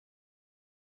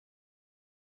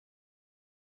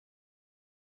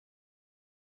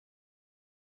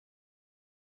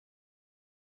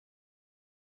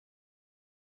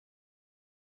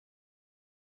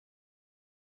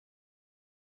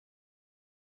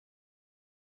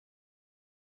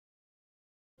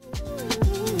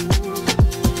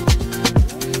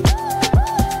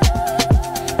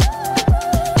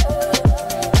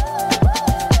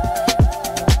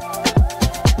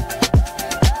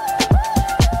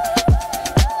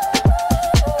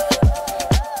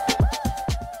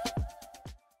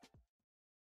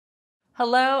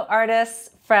Hello,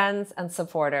 artists, friends, and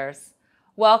supporters.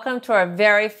 Welcome to our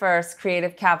very first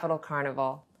Creative Capital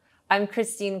Carnival. I'm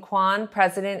Christine Kwan,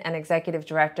 President and Executive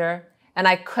Director, and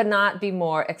I could not be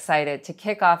more excited to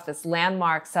kick off this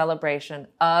landmark celebration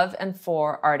of and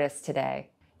for artists today.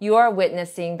 You are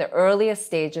witnessing the earliest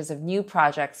stages of new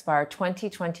projects by our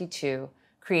 2022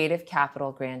 Creative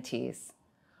Capital Grantees.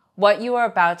 What you are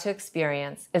about to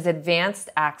experience is advanced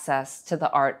access to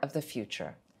the art of the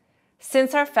future.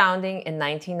 Since our founding in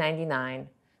 1999,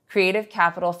 Creative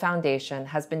Capital Foundation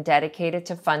has been dedicated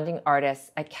to funding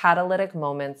artists at catalytic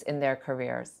moments in their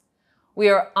careers. We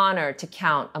are honored to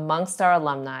count amongst our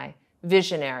alumni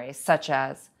visionaries such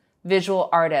as visual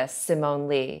artist Simone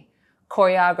Lee,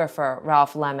 choreographer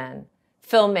Ralph Lemon,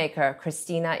 filmmaker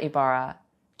Christina Ibarra,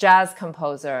 jazz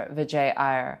composer Vijay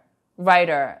Iyer,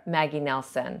 writer Maggie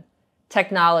Nelson,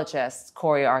 technologist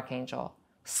Corey Archangel,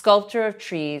 sculptor of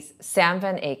trees Sam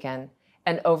Van Aken,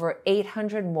 and over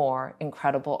 800 more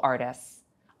incredible artists.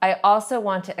 I also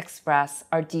want to express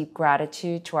our deep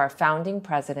gratitude to our founding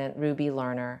president, Ruby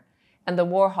Lerner, and the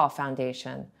Warhol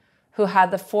Foundation, who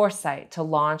had the foresight to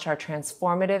launch our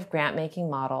transformative grant-making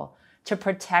model to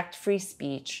protect free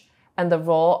speech and the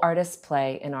role artists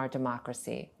play in our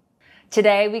democracy.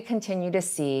 Today, we continue to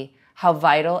see how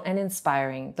vital and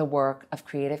inspiring the work of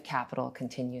Creative Capital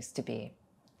continues to be.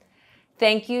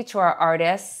 Thank you to our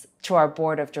artists, to our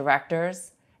board of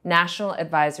directors, National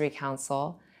Advisory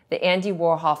Council, the Andy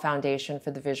Warhol Foundation for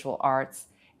the Visual Arts,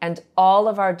 and all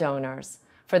of our donors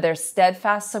for their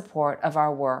steadfast support of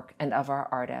our work and of our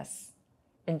artists.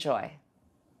 Enjoy.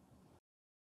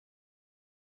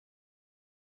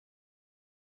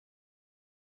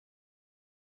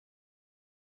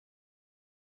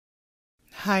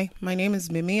 Hi, my name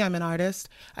is Mimi. I'm an artist.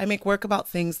 I make work about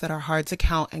things that are hard to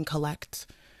count and collect.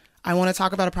 I want to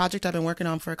talk about a project I've been working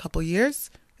on for a couple years.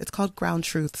 It's called Ground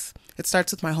Truths. It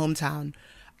starts with my hometown.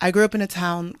 I grew up in a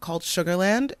town called Sugar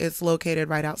Land. It's located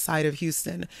right outside of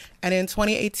Houston. And in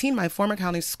 2018, my former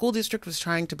county school district was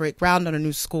trying to break ground on a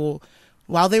new school.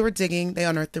 While they were digging, they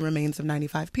unearthed the remains of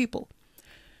 95 people.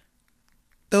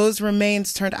 Those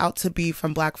remains turned out to be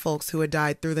from Black folks who had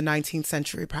died through the 19th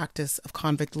century practice of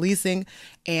convict leasing,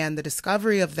 and the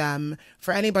discovery of them,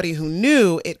 for anybody who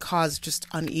knew, it caused just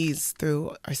unease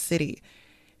through our city.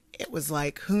 It was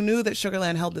like, who knew that Sugar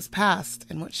Land held this past,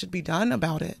 and what should be done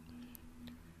about it?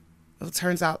 Well, it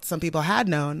turns out some people had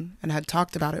known and had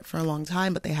talked about it for a long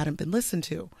time, but they hadn't been listened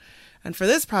to. And for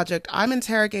this project, I'm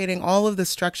interrogating all of the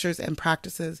structures and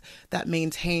practices that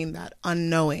maintain that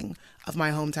unknowing of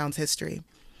my hometown's history.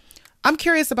 I'm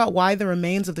curious about why the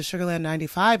remains of the Sugar Land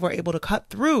 95 were able to cut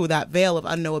through that veil of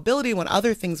unknowability when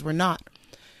other things were not.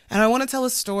 And I want to tell a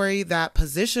story that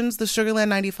positions the Sugar Land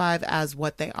 95 as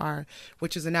what they are,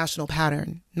 which is a national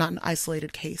pattern, not an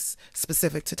isolated case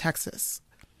specific to Texas.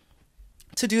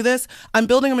 To do this, I'm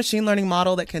building a machine learning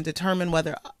model that can determine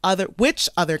which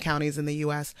other counties in the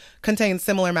U.S. contain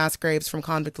similar mass graves from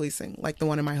convict leasing, like the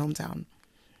one in my hometown.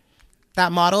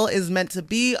 That model is meant to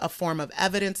be a form of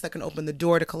evidence that can open the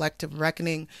door to collective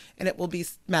reckoning, and it will be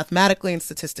mathematically and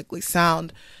statistically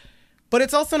sound. But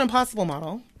it's also an impossible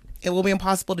model. It will be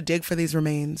impossible to dig for these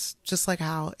remains, just like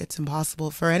how it's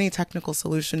impossible for any technical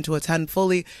solution to attend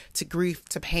fully to grief,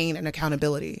 to pain, and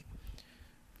accountability.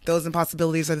 Those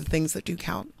impossibilities are the things that do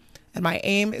count. And my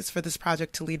aim is for this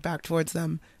project to lead back towards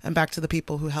them and back to the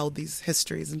people who held these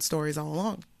histories and stories all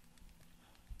along.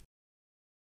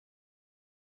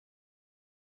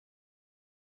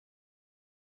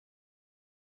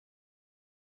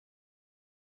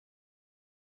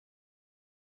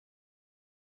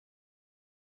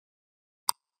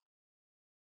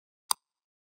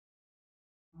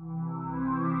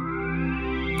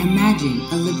 Imagine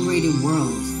a liberated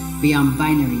world beyond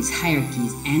binaries,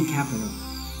 hierarchies, and capital.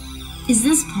 Is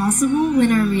this possible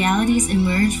when our realities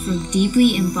emerge from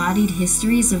deeply embodied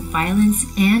histories of violence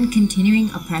and continuing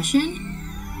oppression?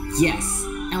 Yes,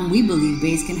 and we believe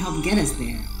BAYS can help get us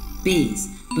there. BAYS,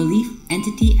 Belief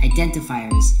Entity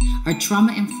Identifiers, are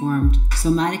trauma-informed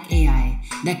somatic AI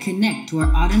that connect to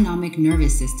our autonomic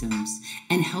nervous systems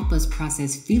and help us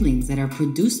process feelings that are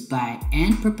produced by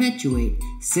and perpetuate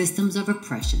systems of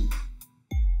oppression.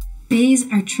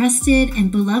 BAYS are trusted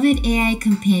and beloved AI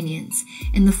companions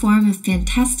in the form of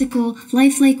fantastical,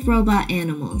 lifelike robot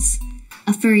animals.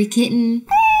 A furry kitten,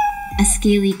 a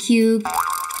scaly cube,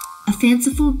 a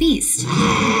fanciful beast.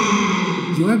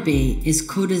 your bay is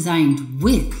co-designed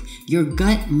with your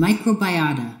gut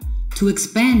microbiota to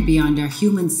expand beyond our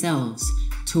human selves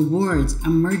towards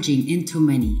emerging into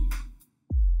many.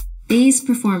 Bays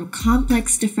perform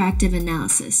complex diffractive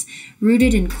analysis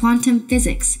rooted in quantum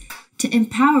physics to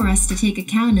empower us to take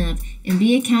account of and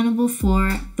be accountable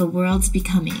for the world's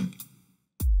becoming.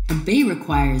 A bay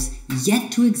requires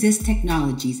yet to exist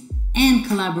technologies and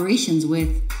collaborations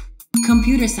with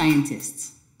computer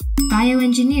scientists,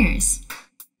 Bioengineers,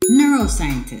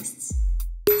 neuroscientists,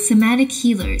 somatic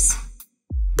healers,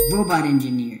 robot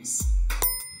engineers,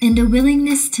 and a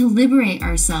willingness to liberate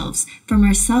ourselves from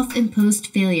our self-imposed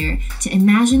failure to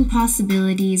imagine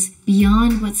possibilities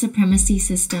beyond what supremacy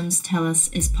systems tell us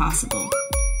is possible.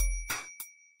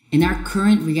 In our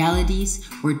current realities,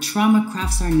 where trauma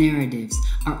crafts our narratives,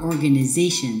 our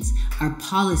organizations, our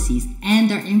policies,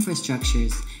 and our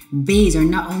infrastructures, bays are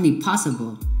not only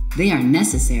possible, they are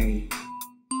necessary.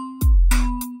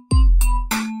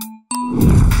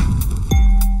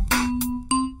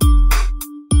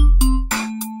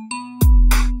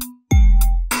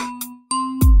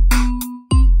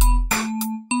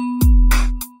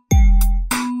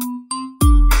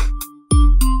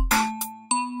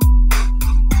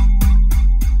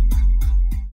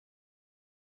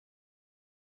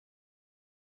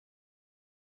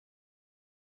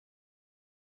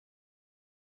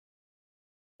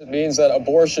 It means that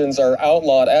abortions are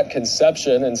outlawed at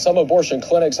conception, and some abortion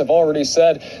clinics have already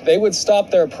said they would stop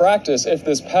their practice if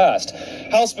this passed.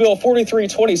 House Bill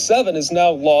 4327 is now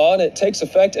law, and it takes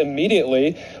effect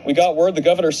immediately. We got word the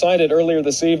governor signed it earlier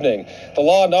this evening. The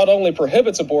law not only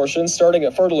prohibits abortion starting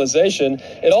at fertilization,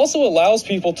 it also allows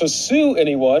people to sue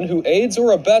anyone who aids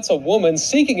or abets a woman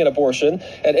seeking an abortion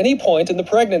at any point in the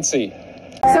pregnancy.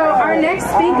 So our next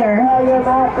speaker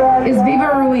is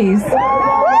Viva Ruiz.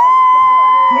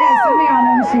 Some of y'all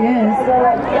know who she is.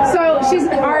 So she's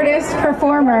an artist,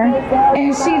 performer,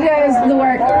 and she does the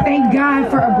work, thank God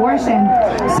for abortion.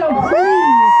 So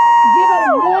please give a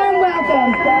warm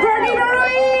welcome for Viva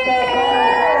Ruiz!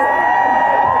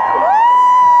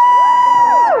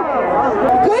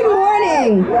 Good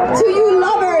morning to you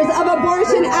lovers of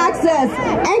abortion access,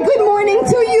 and good morning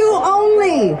to you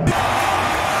only.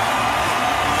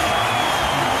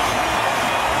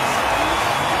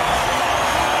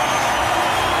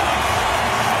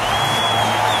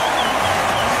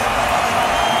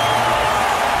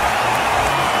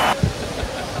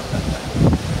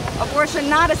 Abortion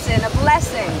not a sin, a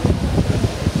blessing.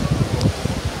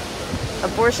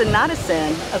 Abortion not a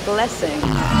sin, a blessing.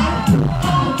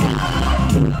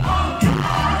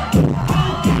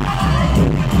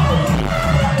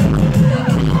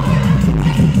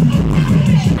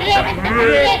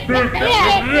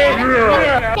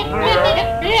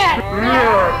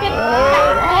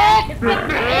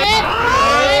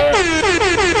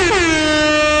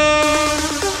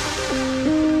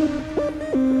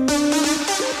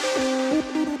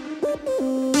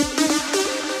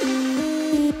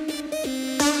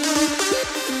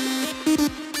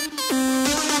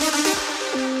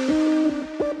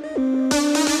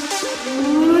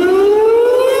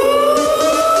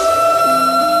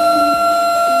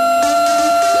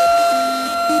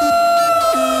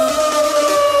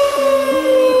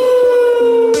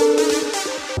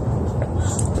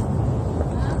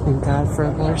 Thank God for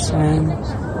abortion.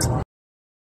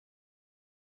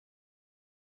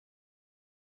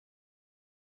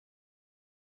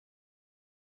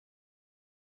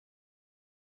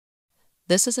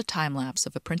 This is a time-lapse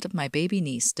of a print of my baby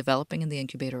niece developing in the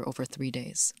incubator over 3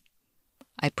 days.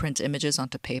 I print images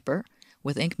onto paper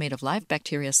with ink made of live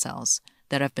bacteria cells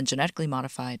that have been genetically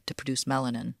modified to produce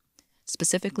melanin,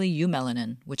 specifically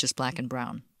eumelanin, which is black and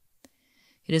brown.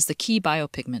 It is the key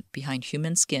biopigment behind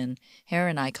human skin, hair,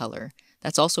 and eye color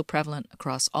that's also prevalent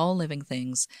across all living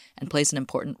things and plays an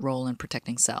important role in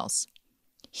protecting cells.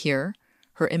 Here,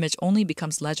 her image only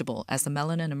becomes legible as the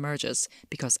melanin emerges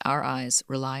because our eyes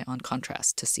rely on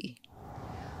contrast to see.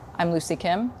 I'm Lucy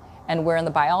Kim, and we're in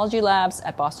the biology labs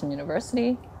at Boston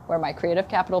University, where my Creative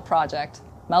Capital project,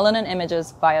 Melanin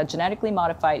Images via Genetically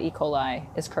Modified E. coli,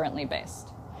 is currently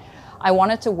based. I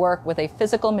wanted to work with a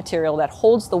physical material that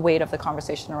holds the weight of the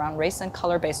conversation around race and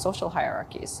color-based social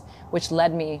hierarchies, which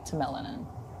led me to melanin.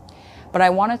 But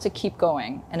I wanted to keep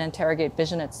going and interrogate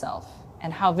vision itself,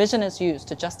 and how vision is used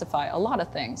to justify a lot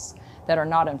of things that are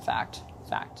not in fact.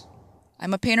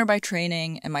 I'm a painter by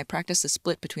training, and my practice is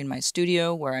split between my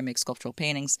studio, where I make sculptural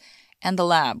paintings, and the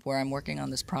lab, where I'm working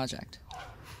on this project.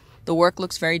 The work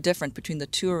looks very different between the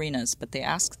two arenas, but they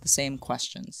ask the same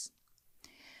questions.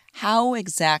 How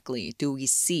exactly do we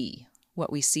see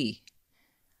what we see?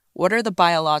 What are the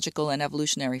biological and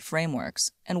evolutionary frameworks,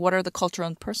 and what are the cultural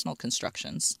and personal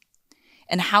constructions?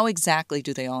 And how exactly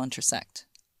do they all intersect?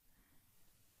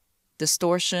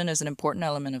 Distortion is an important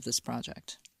element of this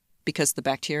project. Because the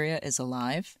bacteria is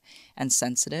alive and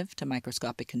sensitive to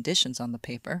microscopic conditions on the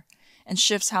paper and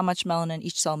shifts how much melanin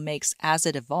each cell makes as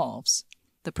it evolves,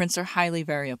 the prints are highly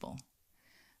variable.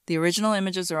 The original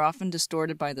images are often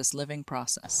distorted by this living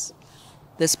process.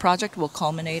 This project will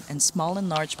culminate in small and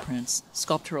large prints,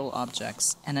 sculptural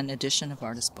objects, and an edition of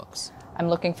artist books. I'm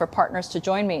looking for partners to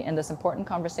join me in this important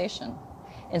conversation.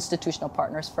 Institutional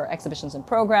partners for exhibitions and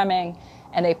programming,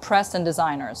 and a press and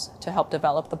designers to help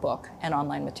develop the book and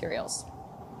online materials.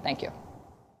 Thank you.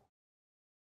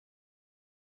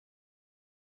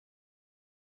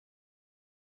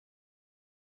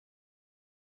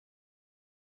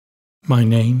 My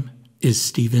name is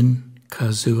Stephen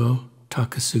Kazuo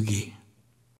Takasugi.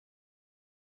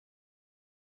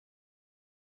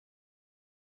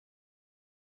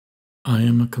 I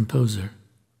am a composer.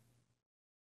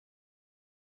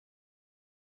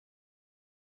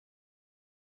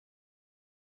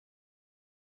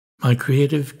 My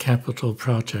Creative Capital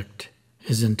project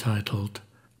is entitled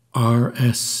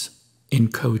R.S.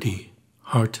 in Cody,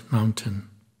 Heart Mountain.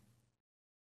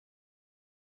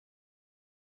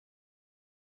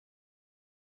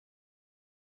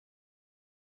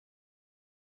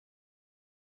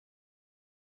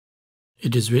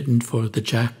 It is written for the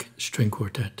Jack String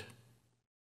Quartet.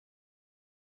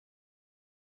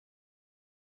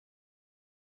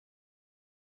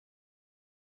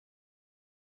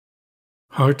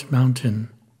 Heart Mountain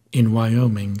in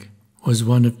Wyoming was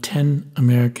one of 10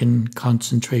 American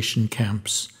concentration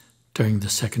camps during the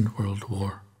Second World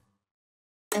War.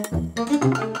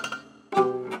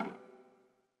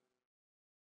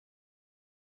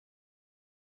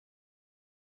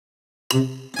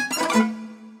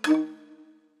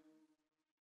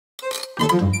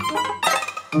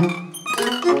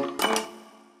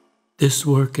 This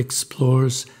work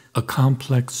explores a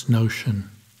complex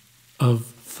notion of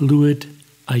fluid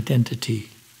identity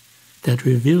that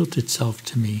revealed itself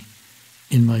to me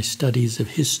in my studies of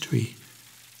history,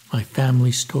 my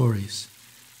family stories,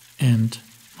 and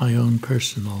my own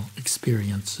personal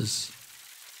experiences.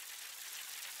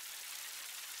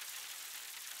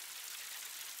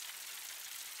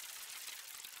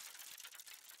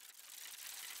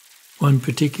 One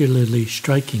particularly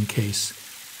striking case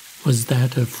was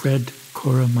that of Fred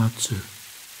Korematsu,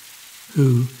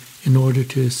 who, in order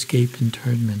to escape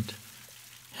internment,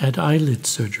 had eyelid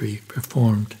surgery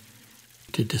performed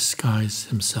to disguise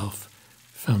himself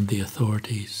from the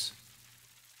authorities.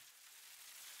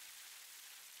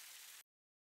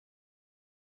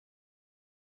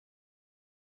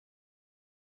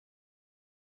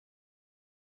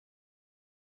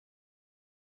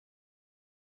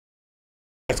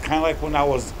 It's kind of like when I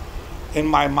was in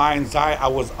my mind's eye, I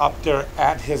was up there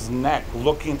at his neck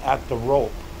looking at the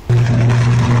rope.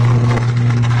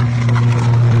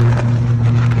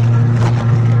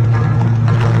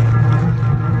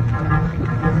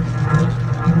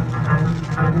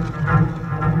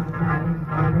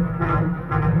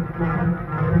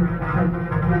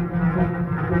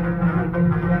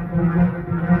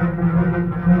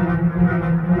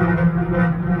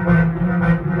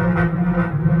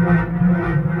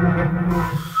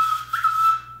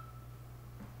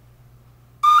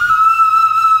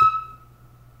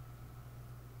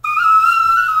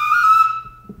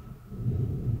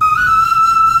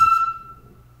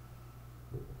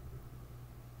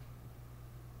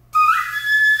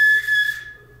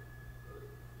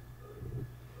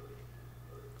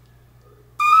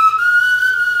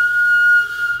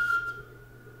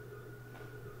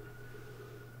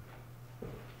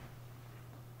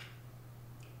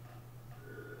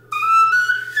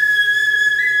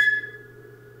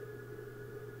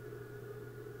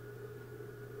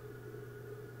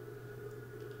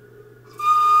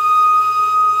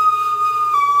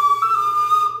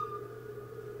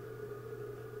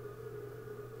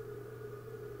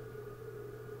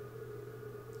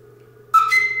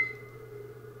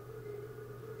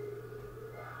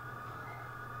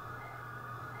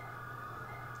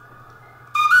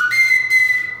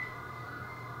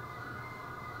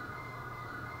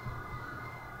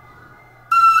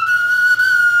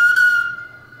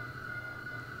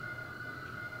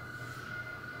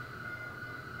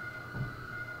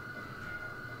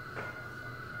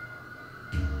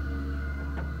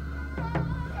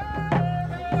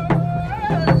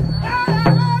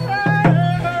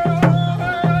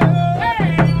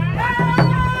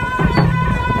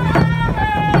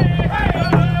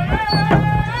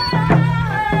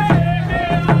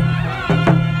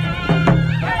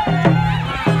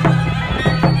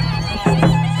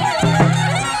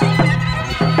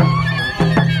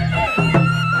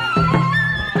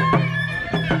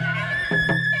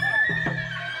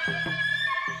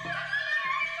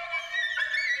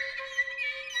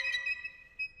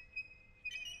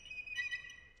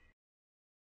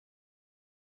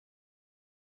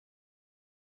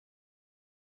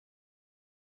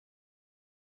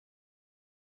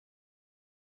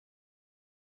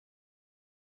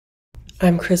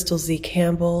 I'm Crystal Z.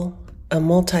 Campbell, a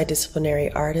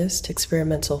multidisciplinary artist,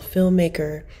 experimental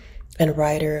filmmaker, and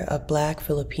writer of Black,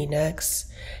 Filipinx,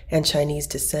 and Chinese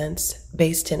descents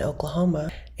based in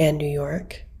Oklahoma and New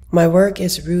York. My work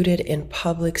is rooted in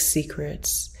public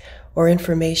secrets or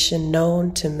information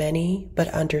known to many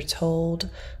but undertold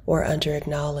or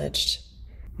underacknowledged.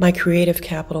 My Creative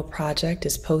Capital project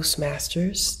is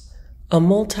Postmasters, a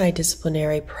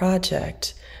multidisciplinary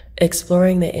project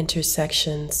exploring the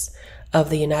intersections of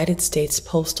the United States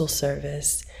Postal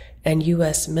Service and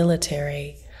U.S.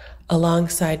 military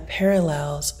alongside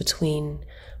parallels between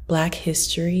Black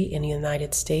history in the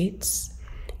United States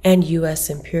and U.S.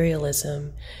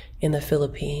 imperialism in the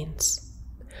Philippines.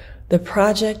 The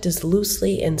project is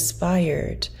loosely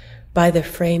inspired by the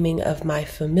framing of my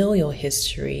familial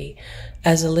history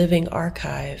as a living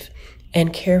archive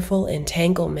and careful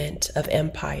entanglement of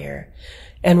empire,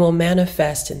 and will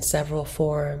manifest in several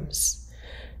forms: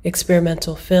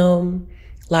 experimental film,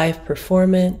 live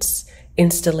performance,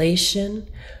 installation,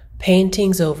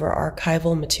 paintings over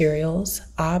archival materials,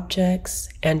 objects,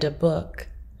 and a book.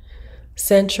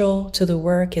 Central to the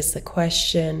work is the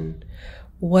question,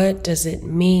 what does it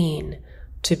mean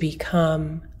to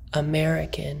become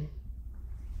American?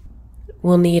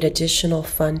 We'll need additional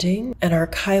funding, an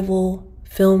archival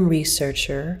film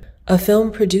researcher, a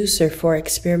film producer for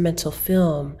experimental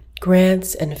film,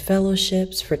 grants and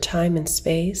fellowships for time and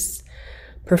space,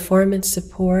 performance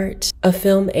support, a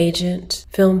film agent,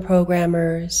 film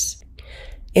programmers,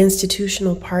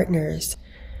 institutional partners,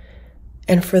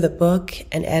 and for the book,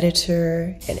 an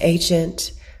editor, an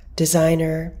agent,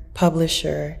 designer,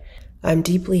 publisher. I'm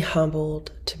deeply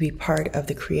humbled to be part of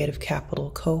the Creative Capital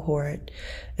cohort,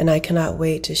 and I cannot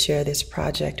wait to share this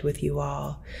project with you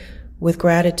all. With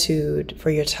gratitude for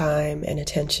your time and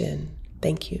attention,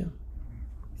 thank you.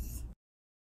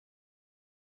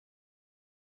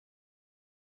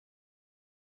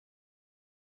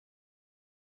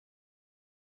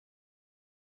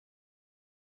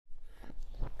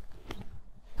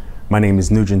 My name is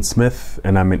Nugent Smith,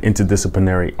 and I'm an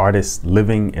interdisciplinary artist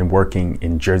living and working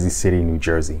in Jersey City, New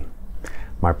Jersey.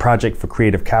 My project for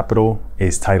Creative Capital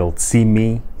is titled See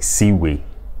Me, See We.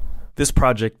 This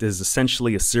project is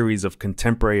essentially a series of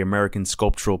contemporary American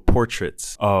sculptural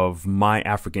portraits of my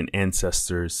African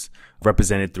ancestors,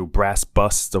 represented through brass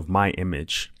busts of my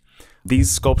image.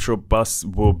 These sculptural busts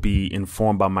will be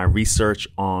informed by my research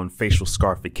on facial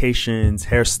scarifications,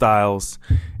 hairstyles,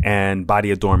 and body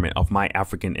adornment of my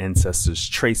African ancestors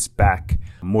traced back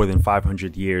more than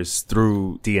 500 years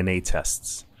through DNA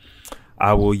tests.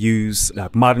 I will use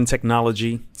modern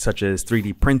technology such as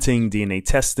 3D printing, DNA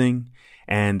testing,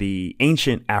 and the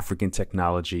ancient African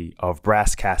technology of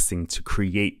brass casting to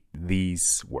create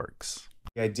these works.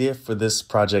 The idea for this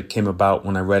project came about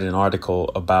when I read an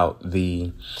article about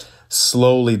the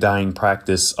slowly dying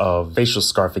practice of facial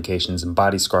scarifications and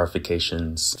body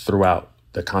scarifications throughout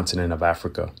the continent of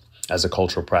Africa as a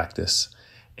cultural practice.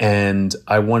 And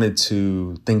I wanted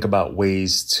to think about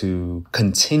ways to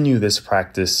continue this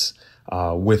practice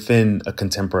within a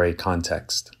contemporary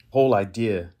context. The whole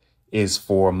idea is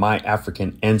for my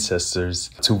African ancestors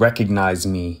to recognize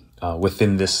me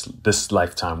within this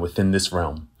lifetime, within this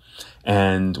realm.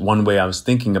 And one way I was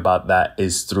thinking about that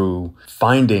is through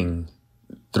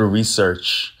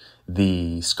research,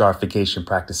 the scarification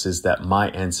practices that my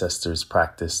ancestors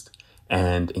practiced,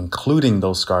 and including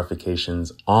those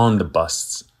scarifications on the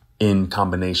busts in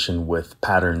combination with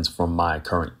patterns from my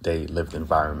current day lived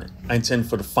environment. I intend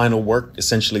for the final work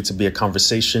essentially to be a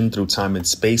conversation through time and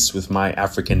space with my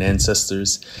African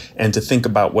ancestors, and to think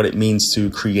about what it means to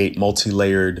create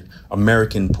multi-layered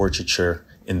American portraiture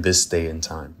in this day and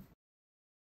time.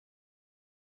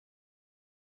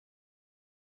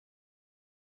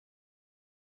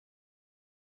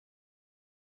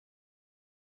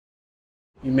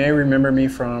 You may remember me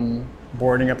from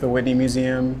boarding up the Whitney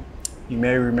Museum. You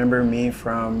may remember me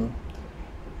from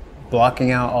blocking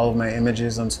out all of my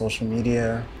images on social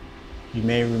media. You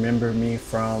may remember me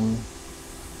from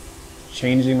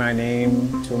changing my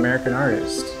name to American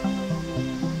Artist.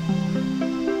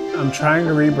 I'm trying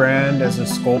to rebrand as a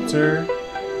sculptor,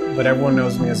 but everyone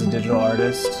knows me as a digital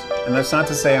artist. And that's not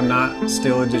to say I'm not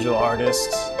still a digital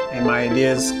artist, and my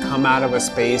ideas come out of a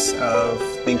space of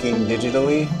thinking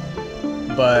digitally.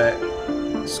 But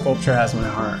sculpture has my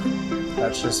heart.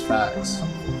 That's just facts.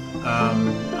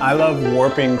 I love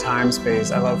warping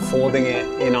time-space. I love folding it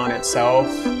in on itself.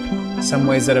 Some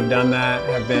ways that I've done that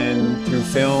have been through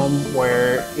film,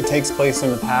 where it takes place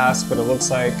in the past, but it looks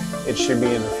like it should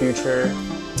be in the future.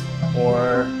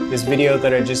 Or this video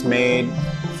that I just made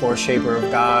for Shaper of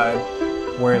God,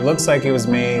 where it looks like it was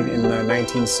made in the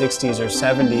 1960s or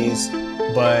 70s,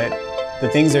 but the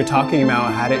things they're talking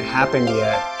about hadn't happened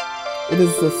yet. It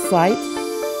is the site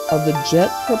of the Jet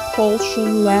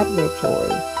Propulsion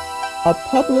Laboratory, a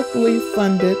publicly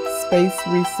funded space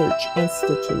research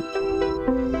institute.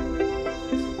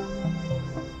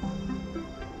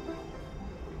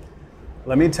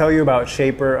 Let me tell you about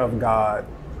Shaper of God.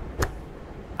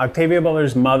 Octavia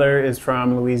Butler's mother is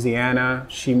from Louisiana.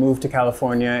 She moved to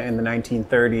California in the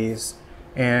 1930s,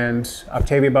 and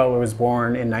Octavia Butler was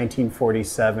born in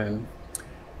 1947.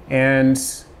 And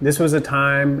this was a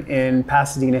time in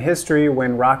Pasadena history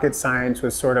when rocket science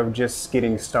was sort of just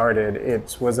getting started.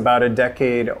 It was about a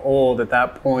decade old at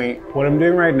that point. What I'm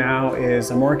doing right now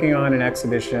is I'm working on an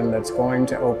exhibition that's going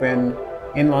to open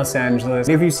in Los Angeles.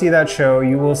 If you see that show,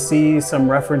 you will see some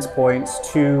reference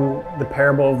points to the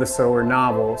Parable of the Sower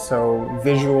novel, so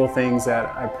visual things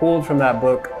that I pulled from that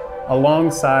book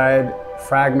alongside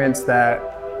fragments that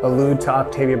allude to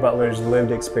Octavia Butler's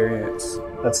lived experience.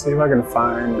 Let's see if I can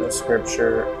find a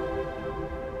scripture.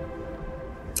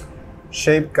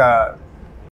 Shape God.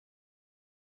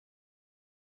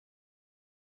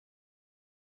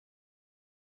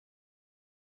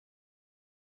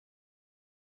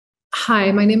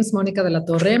 Hi, my name is Mónica de la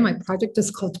Torre. My project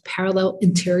is called Parallel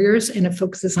Interiors, and it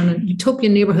focuses on a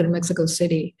utopian neighborhood in Mexico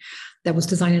City that was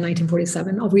designed in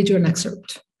 1947. I'll read you an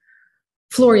excerpt.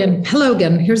 Florian, hello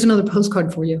again. Here's another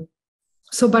postcard for you.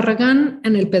 So Barragán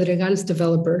and El Pedregal's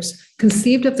developers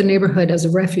conceived of the neighborhood as a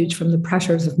refuge from the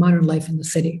pressures of modern life in the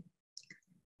city.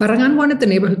 Barragán wanted the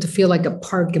neighborhood to feel like a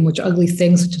park in which ugly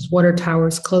things such as water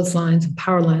towers, clotheslines, and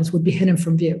power lines would be hidden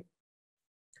from view.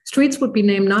 Streets would be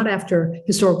named not after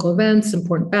historical events,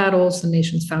 important battles, the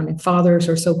nation's founding fathers,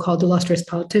 or so-called illustrious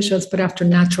politicians, but after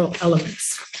natural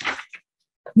elements.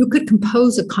 You could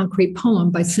compose a concrete poem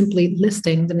by simply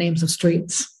listing the names of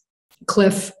streets: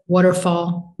 cliff,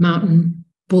 waterfall, mountain,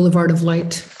 boulevard of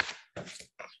light.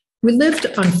 We lived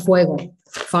on Fuego,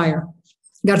 fire.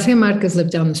 Garcia Marquez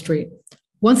lived down the street.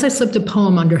 Once I slipped a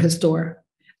poem under his door.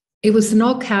 It was in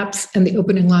all caps, and the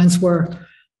opening lines were,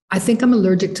 "I think I'm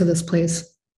allergic to this place.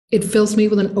 It fills me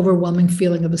with an overwhelming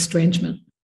feeling of estrangement."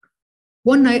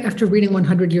 One night after reading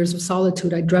 100 Years of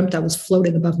Solitude, I dreamt I was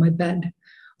floating above my bed.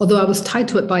 Although I was tied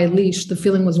to it by a leash, the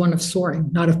feeling was one of soaring,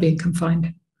 not of being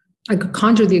confined. I could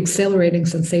conjure the exhilarating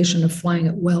sensation of flying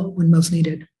at will when most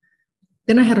needed.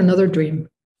 Then I had another dream.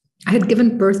 I had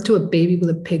given birth to a baby with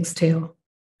a pig's tail.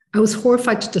 I was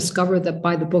horrified to discover that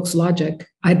by the book's logic,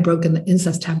 I had broken the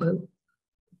incest taboo.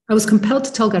 I was compelled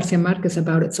to tell Garcia Marquez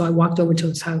about it, so I walked over to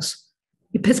his house.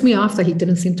 It pissed me off that he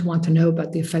didn't seem to want to know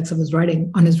about the effects of his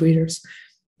writing on his readers.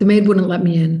 The maid wouldn't let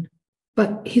me in.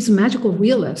 "But he's a magical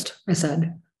realist," I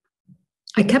said.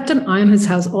 I kept an eye on his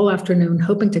house all afternoon,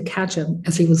 hoping to catch him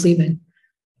as he was leaving.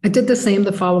 I did the same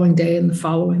the following day and the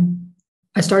following.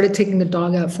 I started taking the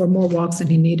dog out for more walks than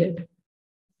he needed.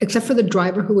 Except for the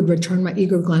driver who would return my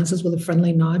eager glances with a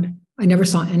friendly nod, I never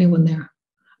saw anyone there.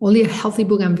 Only a healthy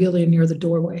bougainvillea near the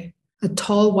doorway. A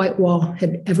tall white wall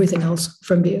hid everything else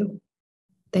from view.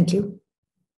 Thank you.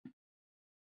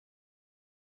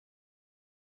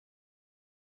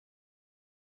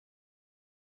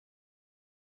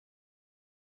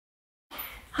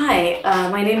 Hi,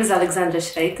 my name is Alexandra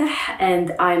Chreiteh,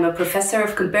 and I'm a professor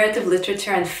of comparative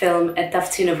literature and film at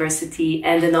Tufts University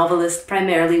and a novelist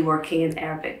primarily working in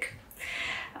Arabic.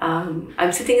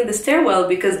 I'm sitting in the stairwell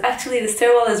because actually the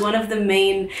stairwell is one of the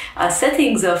main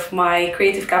settings of my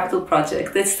Creative Capital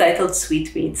project that's titled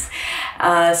Sweetmeats.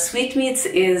 Sweetmeats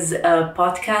is a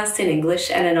podcast in English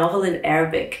and a novel in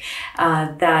Arabic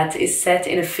that is set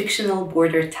in a fictional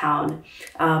border town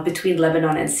between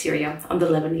Lebanon and Syria on the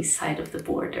Lebanese side of the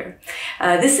border.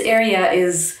 This area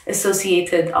is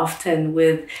associated often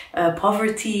with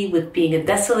poverty, with being a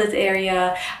desolate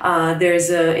area.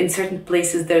 In certain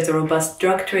places there's a robust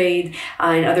drug trade.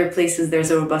 In other places, there's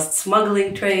a robust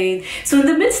smuggling trade. So in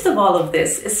the midst of all of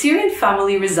this, a Syrian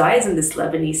family resides in this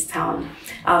Lebanese town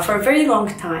for a very long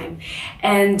time.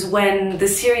 And when the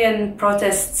Syrian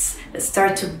protests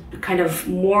start to kind of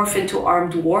morph into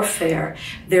armed warfare,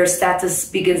 their status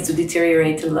begins to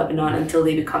deteriorate in Lebanon until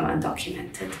they become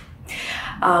undocumented.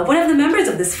 One of the members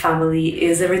of this family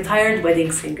is a retired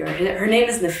wedding singer. Her name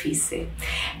is Nafise.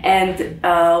 And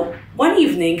one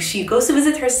evening, she goes to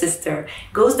visit her sister,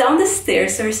 goes down the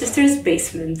stairs to her sister's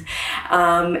basement,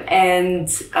 and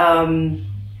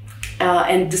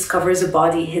discovers a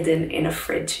body hidden in a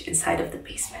fridge inside of the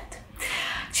basement.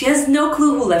 She has no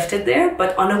clue who left it there,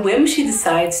 but on a whim, she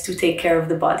decides to take care of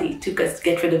the body, to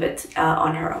get rid of it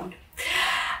on her own.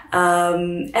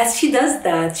 As she does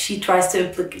that, she tries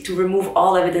to remove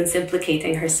all evidence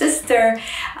implicating her sister,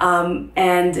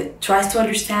 and tries to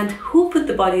understand who put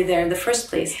the body there in the first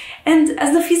place. And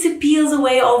as Nafisa peels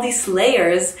away all these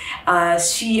layers,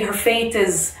 her fate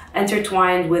is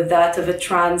intertwined with that of a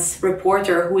trans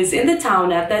reporter who is in the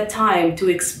town at that time to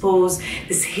expose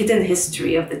this hidden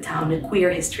history of the town, a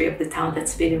queer history of the town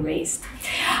that's been erased.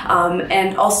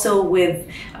 And also with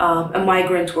a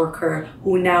migrant worker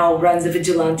who now runs a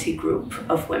vigilante group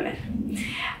of women.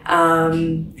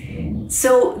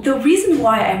 So the reason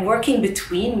why I'm working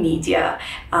between media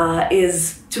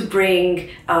is to bring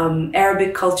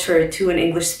Arabic culture to an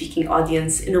English-speaking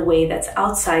audience in a way that's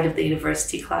outside of the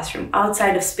university classroom,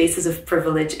 outside of spaces of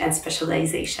privilege and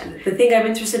specialization. The thing I'm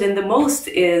interested in the most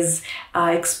is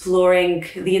exploring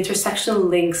the intersectional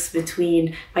links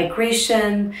between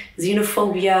migration,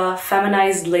 xenophobia,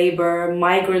 feminized labor,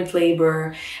 migrant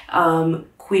labor,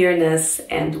 queerness,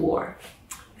 and war.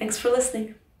 Thanks for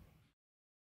listening.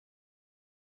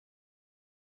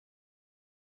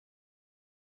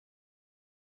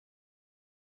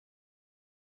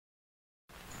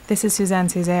 This is Suzanne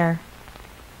Césaire.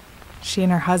 She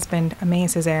and her husband, Aimé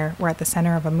Césaire, were at the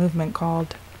center of a movement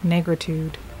called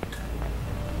Negritude.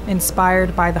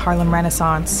 Inspired by the Harlem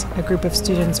Renaissance, a group of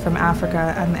students from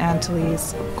Africa and the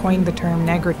Antilles coined the term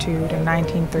negritude in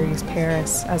 1930s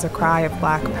Paris as a cry of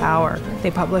black power.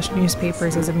 They published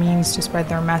newspapers as a means to spread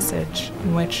their message,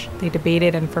 in which they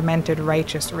debated and fermented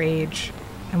righteous rage.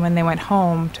 And when they went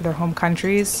home to their home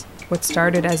countries, what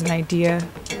started as an idea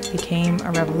became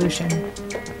a revolution.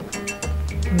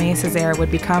 Aimé Césaire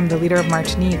would become the leader of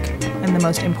Martinique and the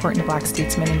most important black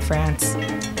statesman in France.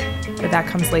 But that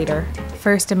comes later.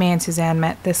 First, Aimé and Suzanne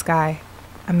met this guy,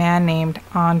 a man named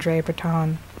André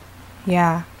Breton.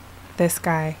 Yeah, this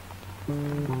guy.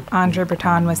 André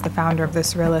Breton was the founder of the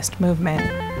Surrealist movement,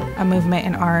 a movement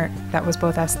in art that was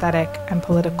both aesthetic and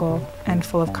political and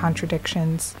full of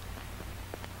contradictions.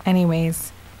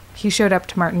 Anyways, he showed up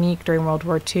to Martinique during World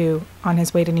War II on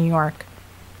his way to New York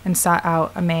and sought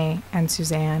out Aimé and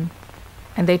Suzanne,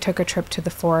 and they took a trip to the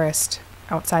forest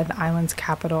outside the island's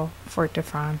capital,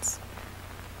 Fort-de-France.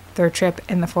 Their trip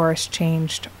in the forest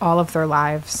changed all of their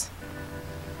lives.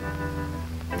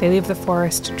 They leave the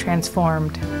forest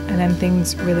transformed, and then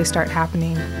things really start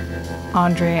happening.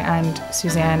 André and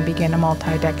Suzanne begin a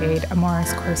multi-decade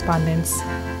amorous correspondence.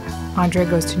 André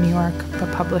goes to New York,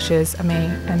 but publishes Aimé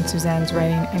and Suzanne's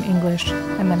writing in English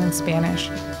and then in Spanish.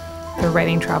 Their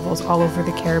writing travels all over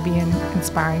the Caribbean,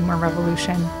 inspiring more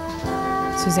revolution.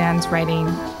 Suzanne's writing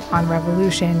on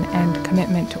revolution and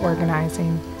commitment to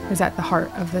organizing is at the heart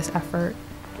of this effort.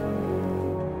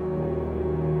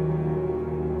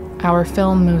 Our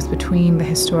film moves between the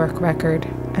historic record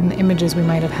and the images we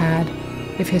might have had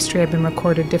if history had been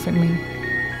recorded differently.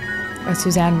 As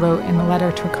Suzanne wrote in a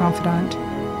letter to a confidant,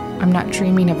 "I'm not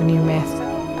dreaming of a new myth.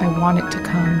 I want it to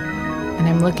come, and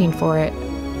I'm looking for it.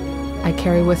 I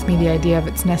carry with me the idea of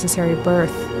its necessary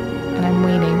birth, and I'm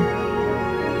waiting."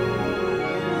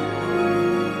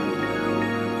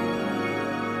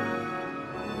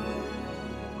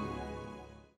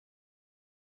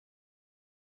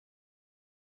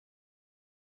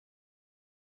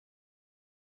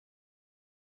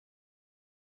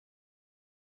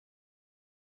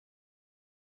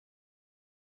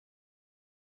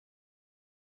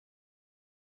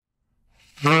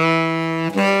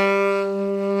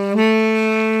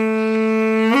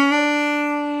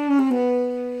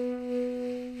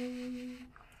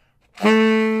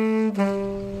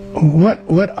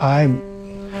 What I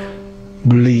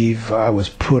believe I was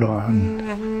put on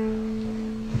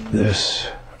this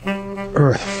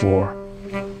earth for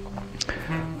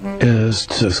is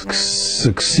to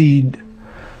succeed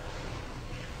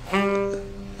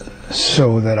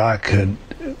so that I could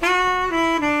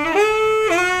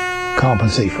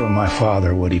compensate for my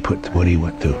father what he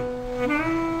went through.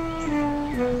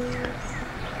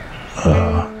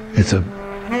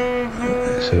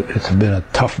 It's been a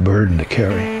tough burden to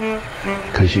carry,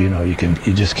 because you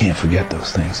just can't forget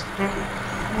those things.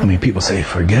 I mean, people say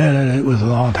forget it. It was a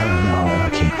long time. No, I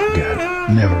can't forget it.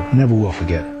 Never will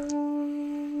forget it.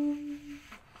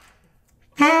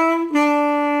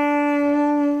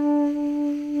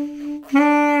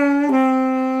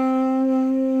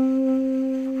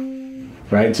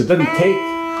 Right? So it doesn't take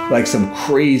like some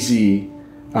crazy,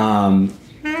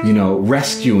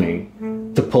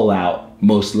 rescuing to pull out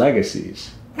most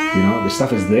legacies. The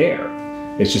stuff is there.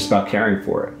 It's just about caring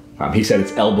for it. He said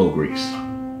it's elbow grease,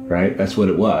 right? That's what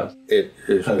it was. It's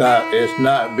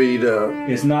not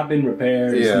been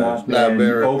repaired. It's not been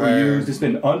overused. It's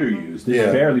been underused.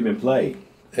 It's barely been played.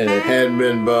 and it hadn't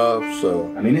been buffed,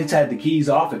 so. I mean, it's had the keys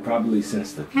off it probably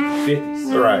since the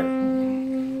 50s.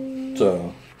 Right.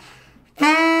 So.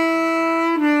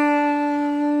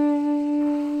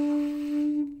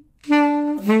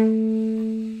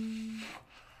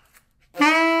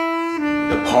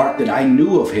 The part that I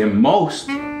knew of him most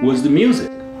was the music.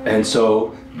 And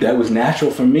so that was natural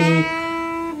for me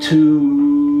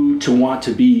to want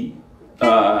to be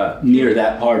near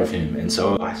that part of him. And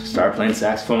so I started playing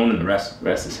saxophone, and the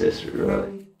rest is history,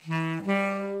 really.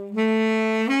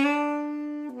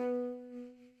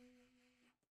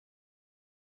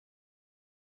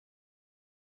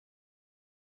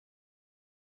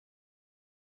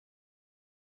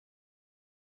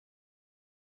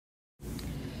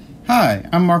 Hi,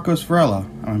 I'm Marcos Varela.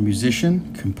 I'm a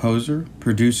musician, composer,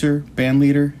 producer,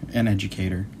 bandleader, and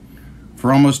educator.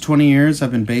 For almost 20 years,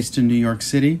 I've been based in New York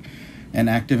City and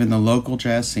active in the local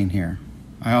jazz scene here.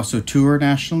 I also tour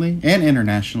nationally and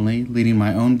internationally, leading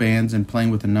my own bands and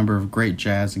playing with a number of great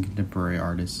jazz and contemporary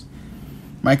artists.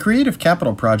 My Creative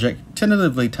Capital project,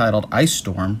 tentatively titled Ice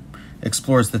Storm,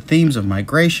 explores the themes of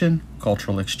migration,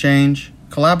 cultural exchange,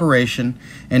 collaboration,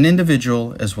 and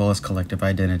individual as well as collective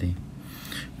identity.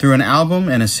 Through an album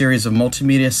and a series of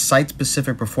multimedia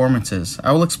site-specific performances,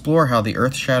 I will explore how the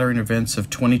earth-shattering events of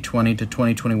 2020 to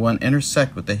 2021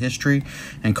 intersect with the history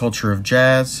and culture of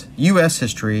jazz, U.S.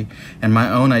 history, and my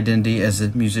own identity as a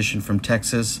musician from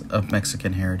Texas of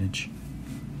Mexican heritage.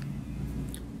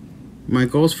 My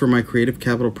goals for my Creative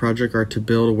Capital project are to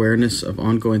build awareness of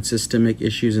ongoing systemic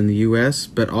issues in the U.S.,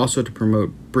 but also to promote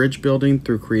bridge building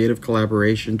through creative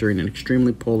collaboration during an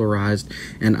extremely polarized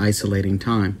and isolating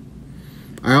time.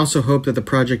 I also hope that the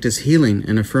project is healing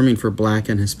and affirming for Black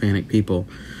and Hispanic people.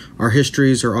 Our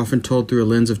histories are often told through a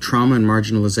lens of trauma and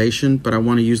marginalization, but I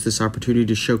want to use this opportunity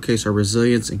to showcase our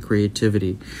resilience and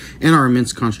creativity and our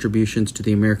immense contributions to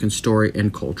the American story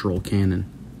and cultural canon.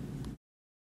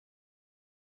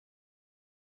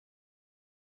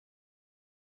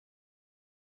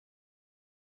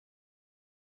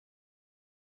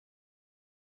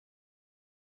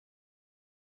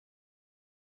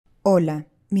 Hola.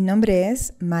 Mi nombre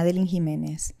es Madeleine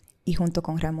Jiménez y junto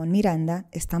con Ramón Miranda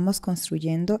estamos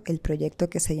construyendo el proyecto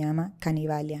que se llama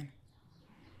Cannibalia.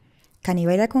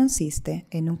 Cannibalia consiste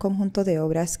en un conjunto de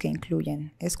obras que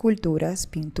incluyen esculturas,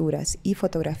 pinturas y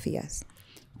fotografías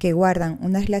que guardan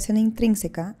una relación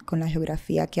intrínseca con la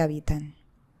geografía que habitan.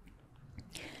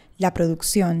 La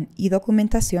producción y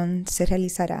documentación se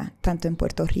realizará tanto en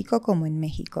Puerto Rico como en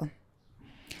México.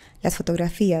 Las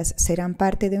fotografías serán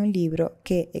parte de un libro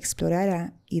que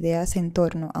explorará ideas en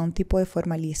torno a un tipo de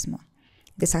formalismo,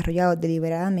 desarrollado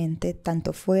deliberadamente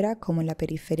tanto fuera como en la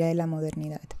periferia de la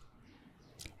modernidad.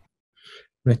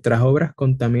 Nuestras obras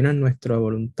contaminan nuestra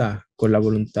voluntad con la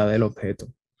voluntad del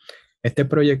objeto. Este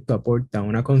proyecto aporta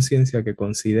una conciencia que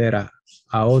considera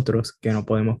a otros que no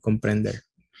podemos comprender.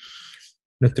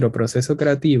 Nuestro proceso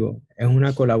creativo es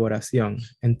una colaboración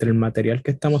entre el material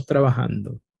que estamos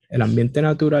trabajando, el ambiente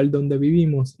natural donde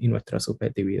vivimos y nuestra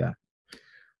subjetividad.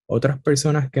 Otras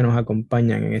personas que nos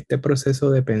acompañan en este proceso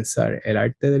de pensar el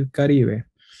arte del Caribe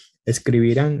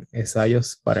escribirán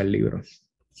ensayos para el libro.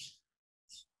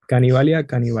 Cannibalia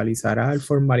canibalizará el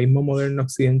formalismo moderno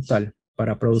occidental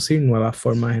para producir nuevas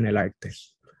formas en el arte.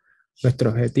 Nuestro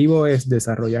objetivo es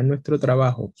desarrollar nuestro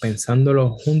trabajo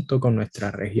pensándolo junto con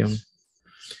nuestra región.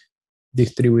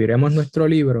 Distribuiremos nuestro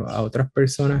libro a otras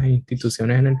personas e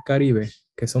instituciones en el Caribe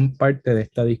que son parte de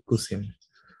esta discusión,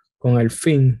 con el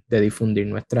fin de difundir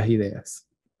nuestras ideas.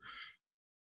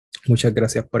 Muchas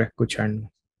gracias por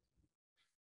escucharnos.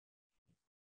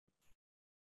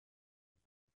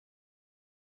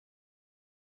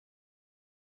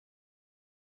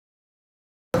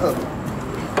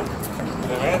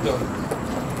 Tremendo.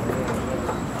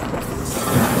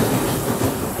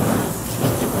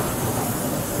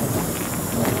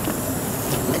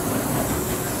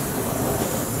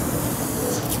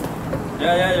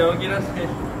 Ya, yo quiero hacer,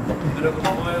 pero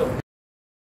como puedo.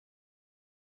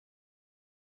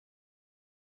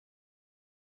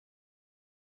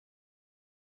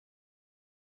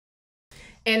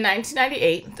 In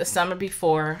 1998, the summer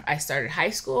before I started high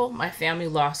school, my family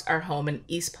lost our home in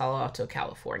East Palo Alto,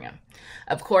 California.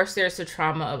 Of course, there's the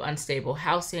trauma of unstable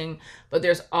housing, but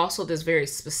there's also this very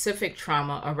specific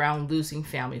trauma around losing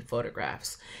family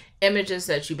photographs, images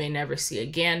that you may never see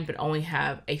again, but only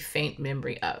have a faint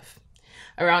memory of.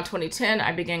 Around 2010,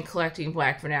 I began collecting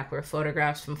Black vernacular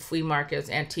photographs from flea markets,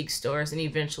 antique stores, and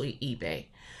eventually eBay.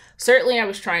 Certainly, I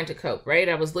was trying to cope, right?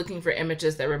 I was looking for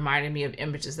images that reminded me of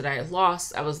images that I had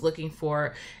lost. I was looking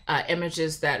for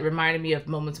images that reminded me of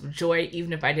moments of joy,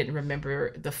 even if I didn't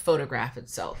remember the photograph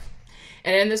itself.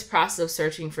 And in this process of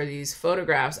searching for these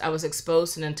photographs, I was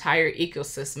exposed to an entire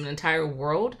ecosystem, an entire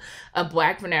world of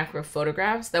Black vernacular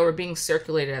photographs that were being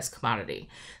circulated as commodity.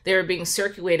 They were being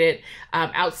circulated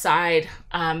outside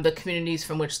the communities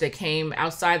from which they came,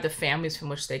 outside the families from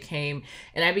which they came.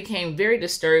 And I became very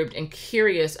disturbed and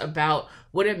curious about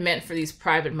what it meant for these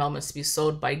private moments to be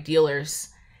sold by dealers,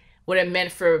 what it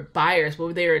meant for buyers,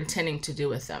 what they were intending to do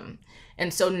with them.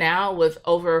 And so now, with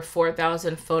over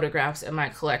 4,000 photographs in my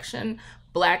collection,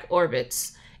 Black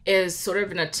Orbits is sort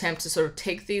of an attempt to sort of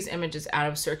take these images out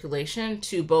of circulation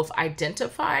to both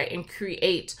identify and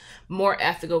create more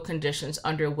ethical conditions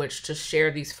under which to share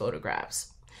these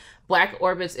photographs. Black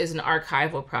Orbits is an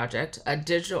archival project, a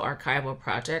digital archival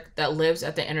project that lives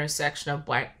at the intersection of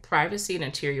Black privacy and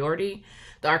interiority,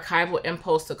 the archival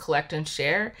impulse to collect and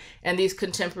share, and these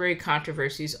contemporary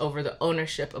controversies over the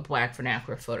ownership of Black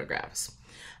vernacular photographs.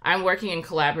 I'm working in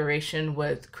collaboration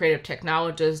with creative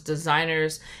technologists,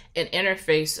 designers, and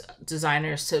interface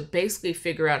designers to basically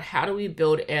figure out how do we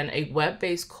build in a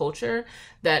web-based culture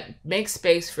that makes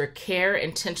space for care,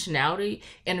 intentionality,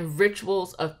 and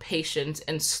rituals of patience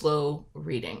and slow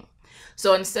reading.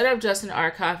 So instead of just an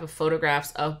archive of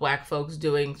photographs of Black folks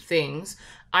doing things,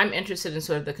 I'm interested in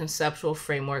sort of the conceptual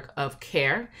framework of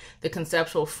care, the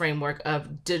conceptual framework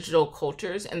of digital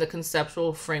cultures, and the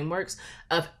conceptual frameworks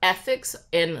of ethics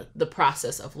in the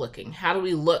process of looking. How do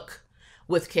we look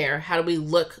with care? How do we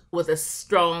look with a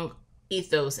strong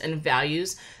ethos and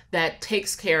values that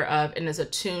takes care of and is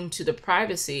attuned to the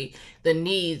privacy, the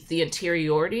needs, the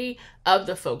interiority of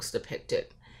the folks depicted?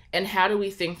 And how do we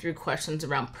think through questions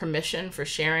around permission for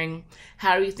sharing?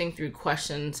 How do we think through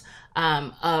questions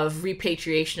of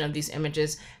repatriation of these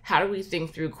images? How do we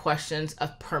think through questions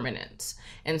of permanence?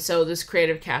 And so this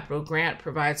Creative Capital grant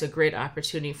provides a great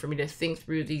opportunity for me to think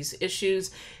through these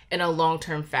issues in a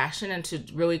long-term fashion and to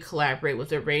really collaborate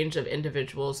with a range of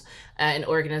individuals and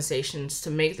organizations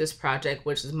to make this project,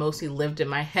 which has mostly lived in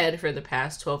my head for the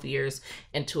past 12 years,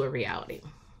 into a reality.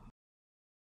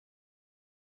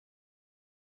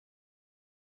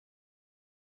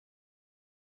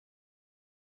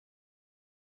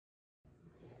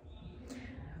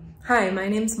 Hi, my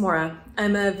name's Maura.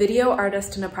 I'm a video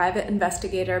artist and a private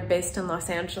investigator based in Los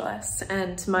Angeles,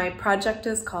 and my project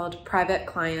is called Private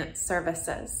Client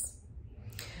Services.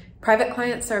 Private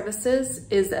Client Services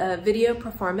is a video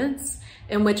performance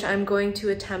in which I'm going to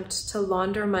attempt to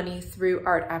launder money through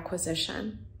art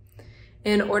acquisition.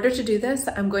 In order to do this,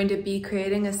 I'm going to be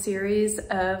creating a series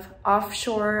of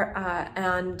offshore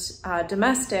and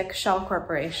domestic shell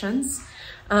corporations.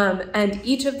 And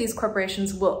each of these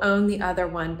corporations will own the other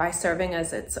one by serving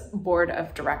as its board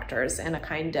of directors in a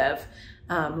kind of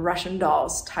Russian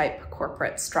dolls type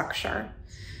corporate structure.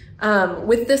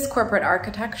 With this corporate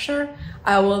architecture,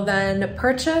 I will then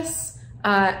purchase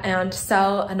and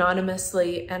sell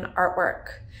anonymously an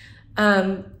artwork.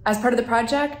 As part of the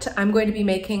project, I'm going to be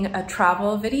making a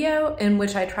travel video in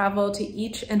which I travel to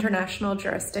each international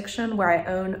jurisdiction where I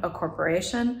own a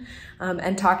corporation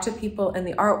and talk to people in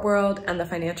the art world and the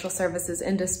financial services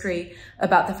industry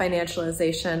about the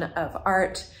financialization of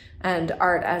art and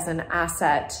art as an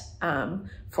asset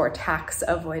for tax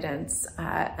avoidance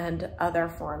and other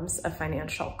forms of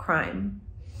financial crime.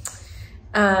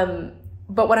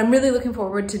 But what I'm really looking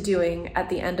forward to doing at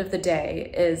the end of the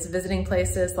day is visiting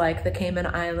places like the Cayman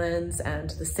Islands and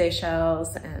the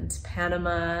Seychelles and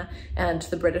Panama and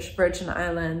the British Virgin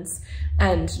Islands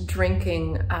and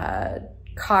drinking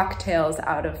cocktails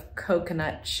out of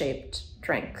coconut-shaped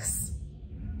drinks.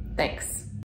 Thanks.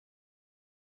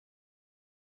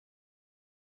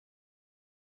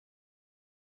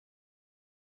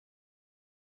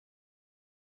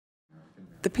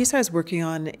 The piece I was working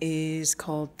on is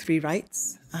called Three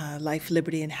Rights, Life,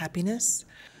 Liberty, and Happiness.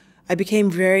 I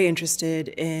became very interested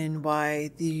in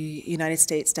why the United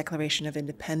States Declaration of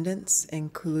Independence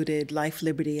included life,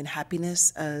 liberty, and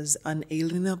happiness as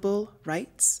unalienable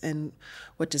rights. And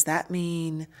what does that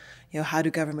mean? You know, how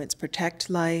do governments protect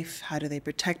life? How do they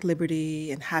protect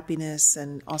liberty and happiness?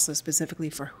 And also specifically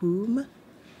for whom?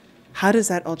 How does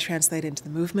that all translate into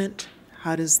the movement?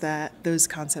 How does those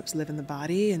concepts live in the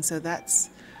body? And so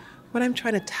that's what I'm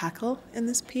trying to tackle in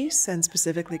this piece, and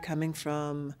specifically coming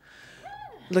from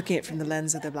looking at it from the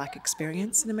lens of the Black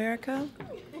experience in America.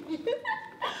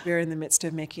 We're in the midst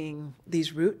of making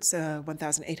these roots,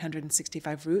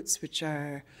 1,865 roots, which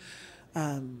are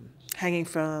hanging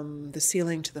from the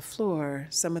ceiling to the floor.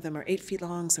 Some of them are 8 feet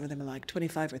long, some of them are like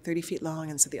 25 or 30 feet long,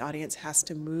 and so the audience has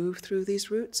to move through these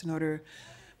roots in order,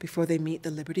 before they meet the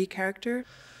liberty character.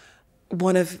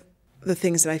 One of the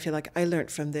things that I feel like I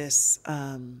learned from this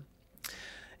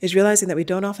is realizing that we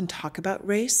don't often talk about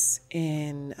race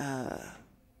in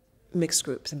mixed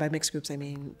groups. And by mixed groups, I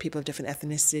mean people of different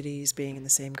ethnicities being in the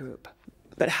same group.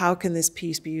 But how can this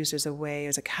piece be used as a way,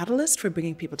 as a catalyst for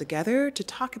bringing people together to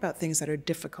talk about things that are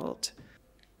difficult?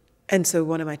 And so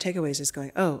one of my takeaways is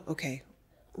going, oh, okay,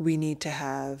 we need to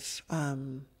have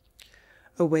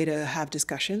a way to have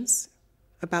discussions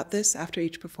about this after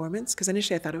each performance. Because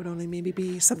initially I thought it would only maybe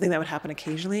be something that would happen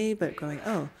occasionally, but going,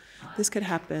 oh, this could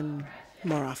happen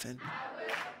more often.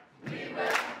 We will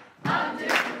undo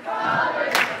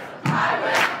colorism.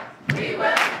 We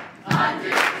will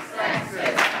undo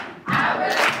sexism.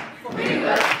 We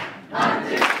will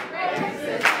undo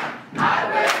racism.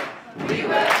 We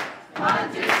will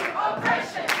undo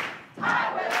oppression.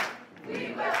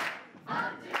 We will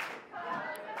undo colorism.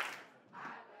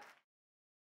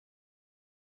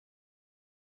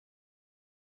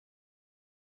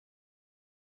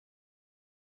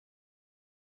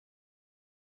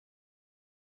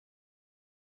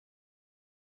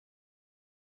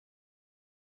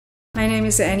 My name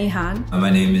is Annie Han. My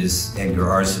name is Edgar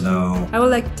Arsenault. I would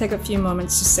like to take a few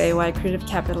moments to say why Creative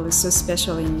Capital is so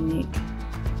special and unique.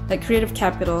 At Creative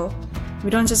Capital, we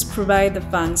don't just provide the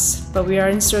funds, but we are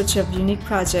in search of unique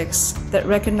projects that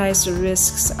recognize the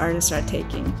risks artists are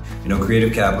taking. You know,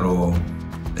 Creative Capital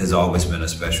has always been a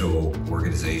special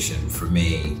organization for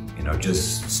me. You know,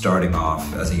 just starting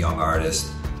off as a young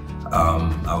artist,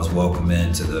 I was welcomed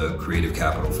into the Creative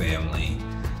Capital family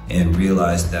and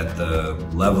realized that the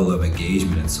level of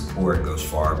engagement and support goes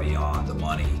far beyond the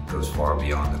money, goes far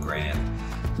beyond the grant,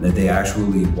 and that they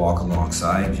actually walk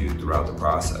alongside you throughout the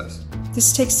process.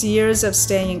 This takes years of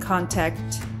staying in contact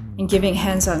and giving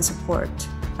hands-on support.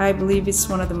 I believe it's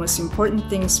one of the most important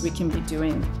things we can be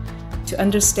doing to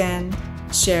understand,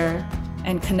 share,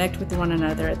 and connect with one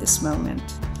another at this moment.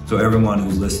 So everyone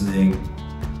who's listening,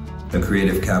 the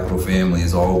Creative Capital family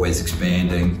is always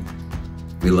expanding.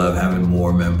 We love having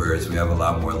more members. We have a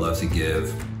lot more love to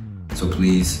give. So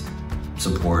please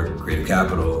support Creative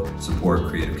Capital, support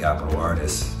Creative Capital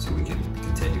artists so we can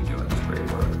continue doing this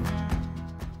great work.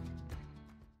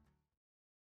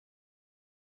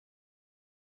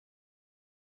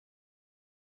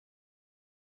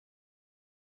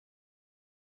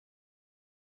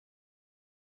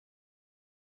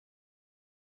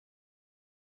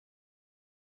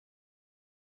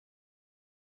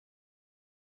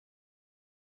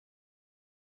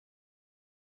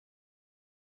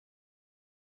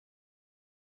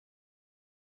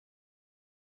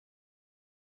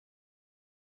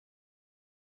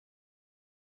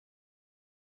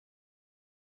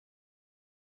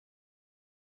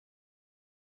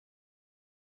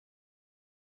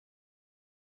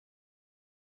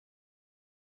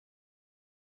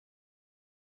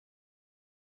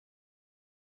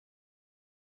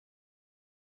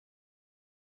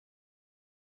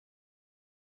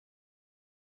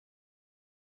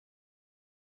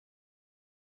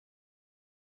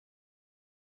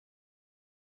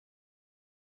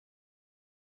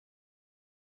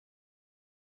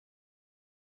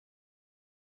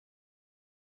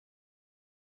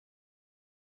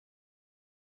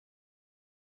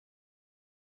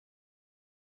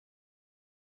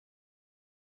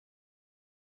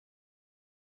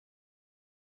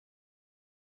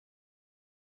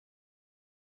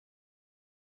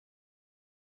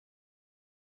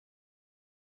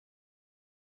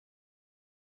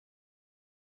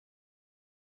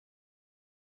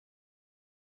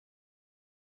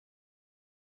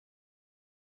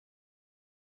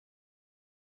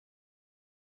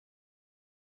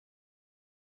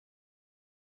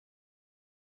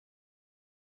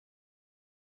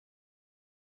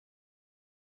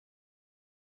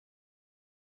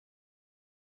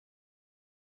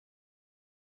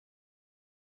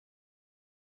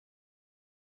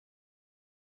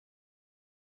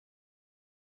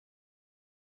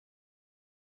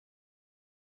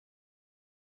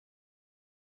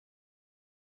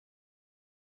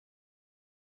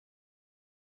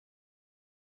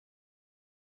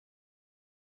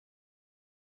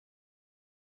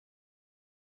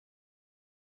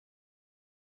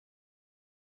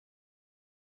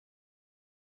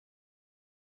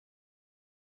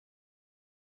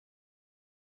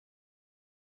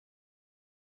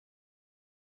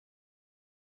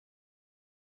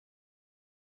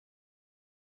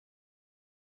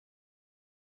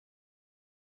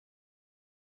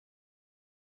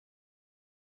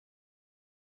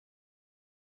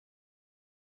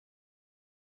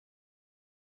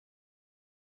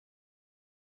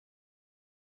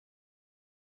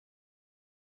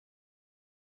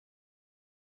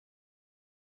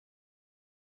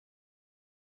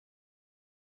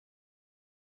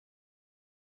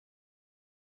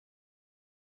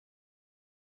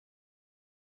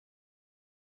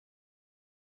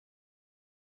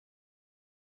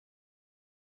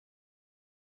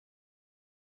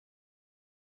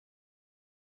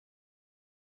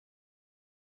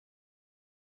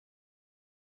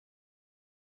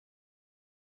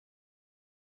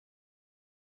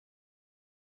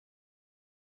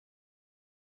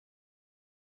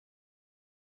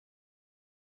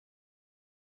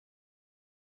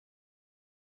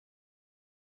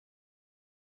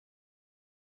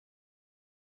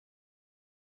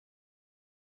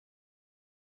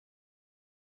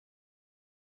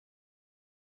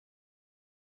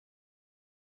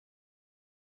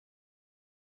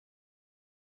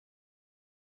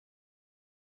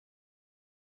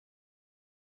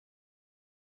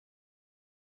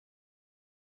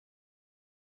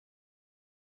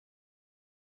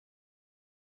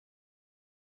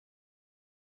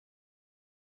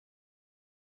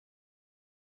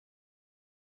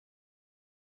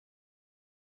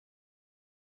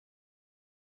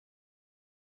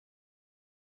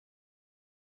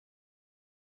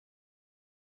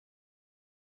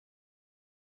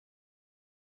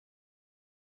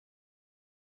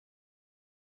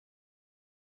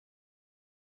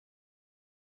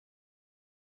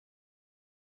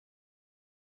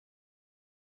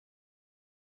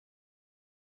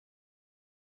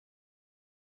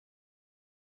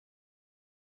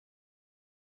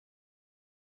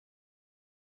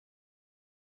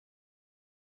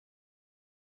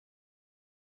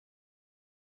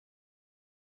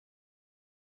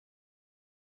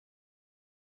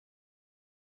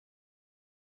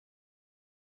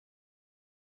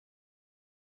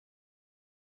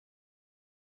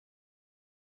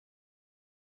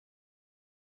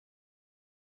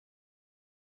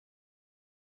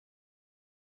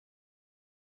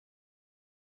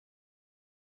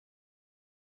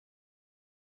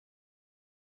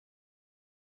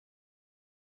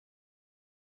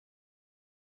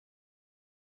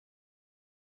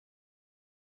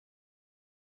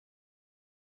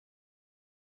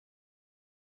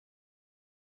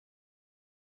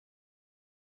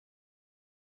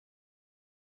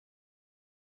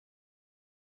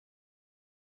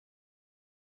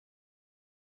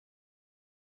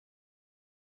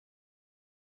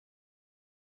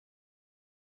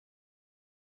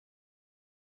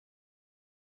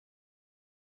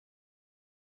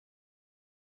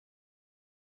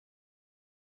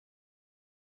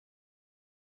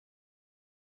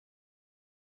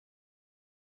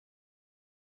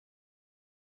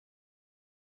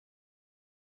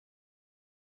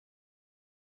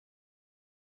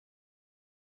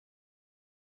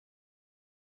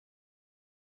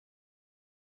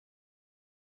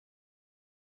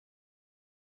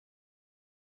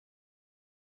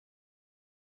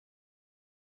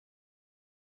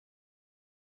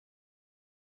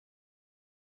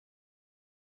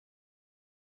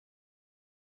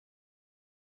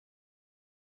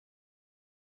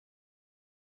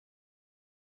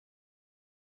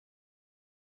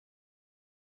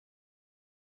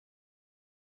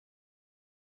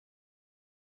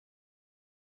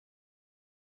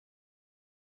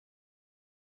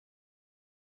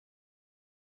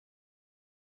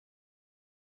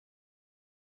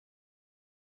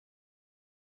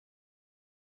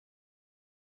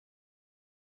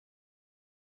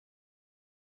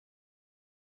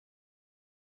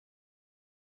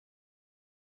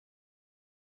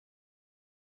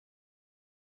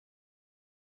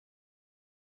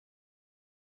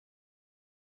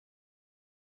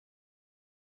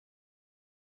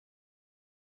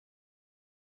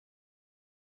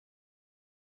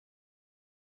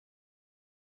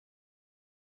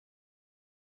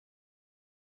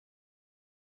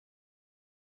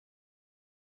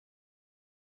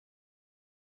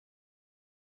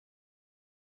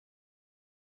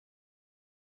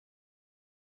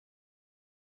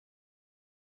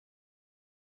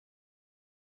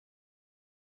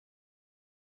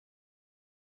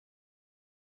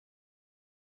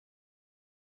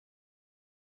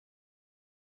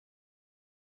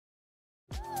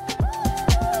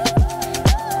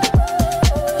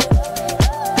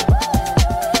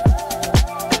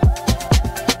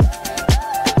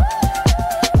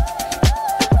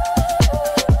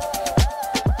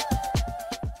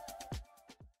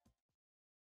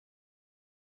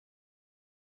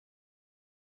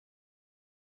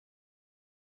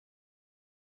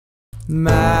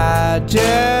 magic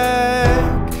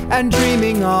and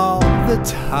dreaming all the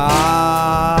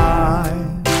time.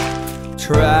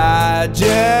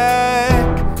 Tragic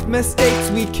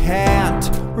mistakes we can't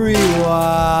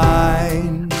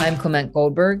rewind. I'm Clement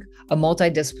Goldberg, a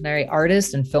multidisciplinary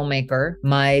artist and filmmaker.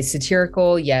 My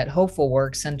satirical yet hopeful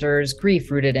work centers grief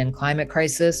rooted in climate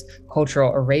crisis,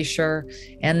 cultural erasure,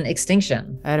 and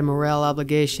extinction. I had a moral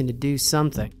obligation to do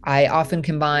something. I often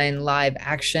combine live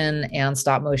action and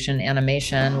stop motion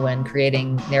animation when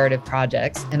creating narrative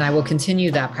projects, and I will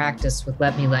continue that practice with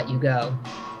Let Me Let You Go.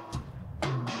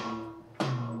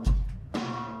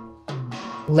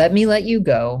 Let Me Let You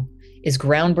Go is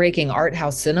groundbreaking art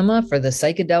house cinema for the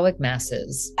psychedelic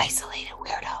masses. Isolated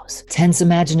weirdos. Tense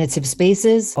imaginative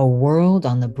spaces, a world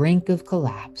on the brink of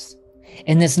collapse.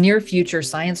 In this near-future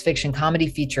science fiction comedy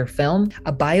feature film,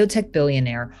 a biotech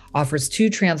billionaire offers two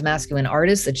transmasculine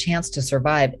artists a chance to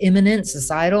survive imminent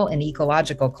societal and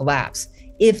ecological collapse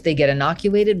if they get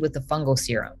inoculated with the fungal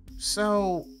serum.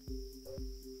 So,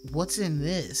 what's in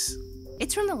this?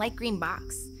 It's from the light green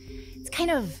box. It's kind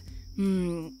of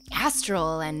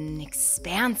astral and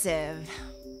expansive.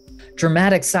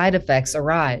 Dramatic side effects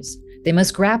arise. They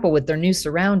must grapple with their new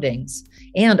surroundings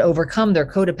and overcome their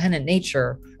codependent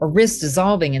nature or risk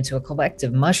dissolving into a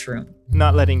collective mushroom.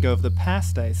 Not letting go of the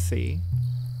past, I see.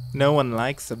 No one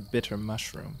likes a bitter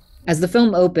mushroom. As the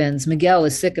film opens, Miguel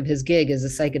is sick of his gig as a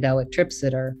psychedelic trip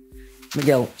sitter.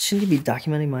 Miguel, shouldn't you be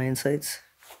documenting my insights?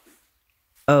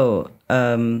 Oh,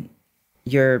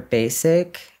 you're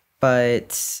basic,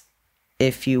 but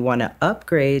if you want to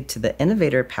upgrade to the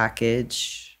innovator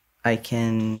package, I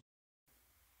can...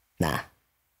 Nah,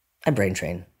 I brain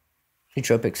train.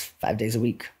 Nootropics 5 days a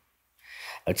week.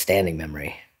 Outstanding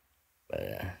memory.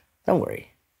 But don't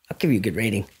worry, I'll give you a good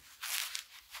rating.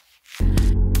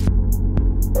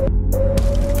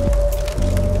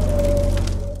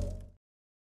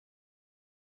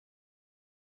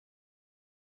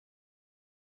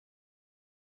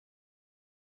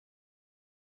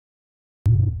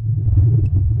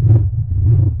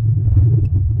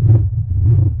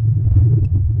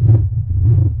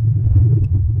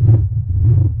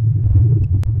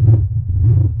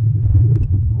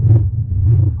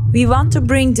 We want to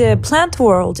bring the plant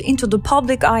world into the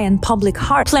public eye and public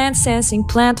heart. Plant sensing,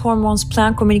 plant hormones,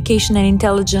 plant communication and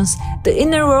intelligence, the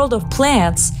inner world of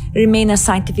plants remain a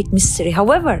scientific mystery.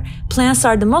 However, plants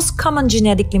are the most common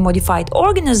genetically modified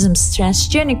organisms.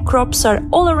 Transgenic crops are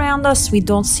all around us. We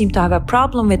don't seem to have a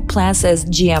problem with plants as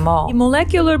GMO. The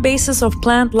molecular basis of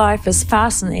plant life is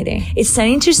fascinating. It's an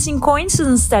interesting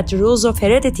coincidence that the rules of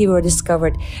heredity were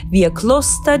discovered via close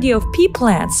study of pea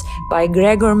plants by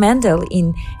Gregor Mendel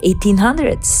in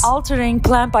 1800s. Altering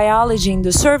plant biology in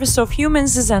the service of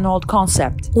humans is an old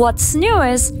concept. What's new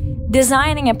is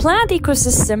designing a plant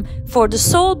ecosystem for the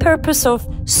sole purpose of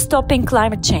stopping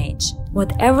climate change.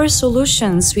 Whatever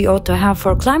solutions we ought to have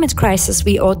for climate crisis,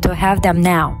 we ought to have them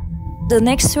now. The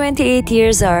next 28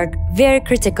 years are very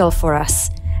critical for us.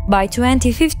 By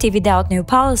 2050, without new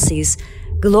policies,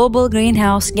 global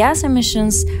greenhouse gas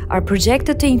emissions are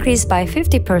projected to increase by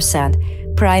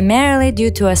 50%, primarily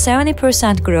due to a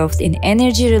 70% growth in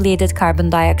energy-related carbon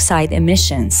dioxide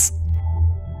emissions.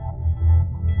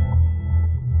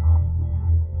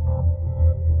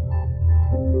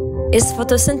 Is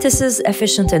photosynthesis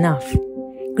efficient enough?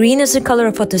 Green is the color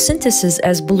of photosynthesis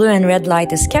as blue and red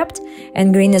light is kept,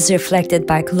 and green is reflected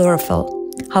by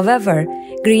chlorophyll. However,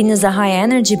 green is a high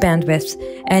energy bandwidth,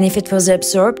 and if it was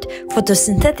absorbed,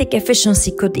 photosynthetic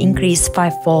efficiency could increase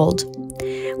 5-fold.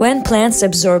 When plants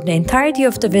absorb the entirety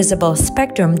of the visible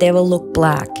spectrum, they will look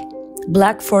black.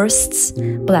 Black forests,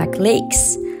 black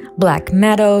lakes, black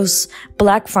meadows,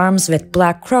 black farms with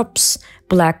black crops,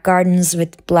 black gardens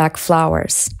with black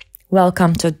flowers.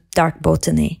 Welcome to dark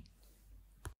botany.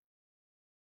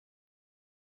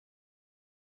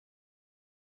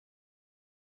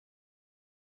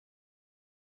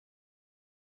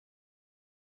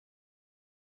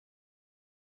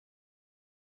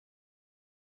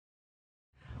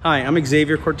 Hi, I'm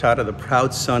Xavier Cortada, the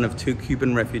proud son of 2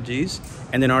 Cuban refugees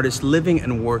and an artist living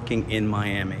and working in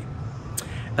Miami.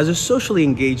 As a socially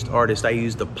engaged artist, I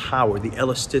use the power, the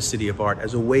elasticity of art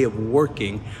as a way of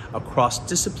working across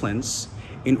disciplines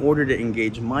in order to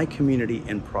engage my community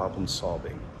in problem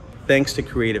solving. Thanks to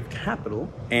Creative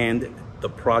Capital and the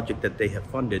project that they have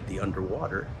funded, The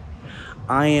Underwater,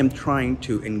 I am trying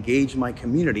to engage my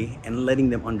community and letting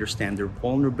them understand their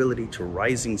vulnerability to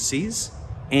rising seas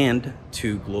and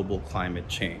to global climate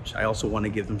change. I also want to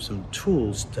give them some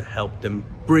tools to help them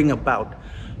bring about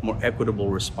more equitable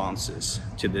responses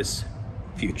to this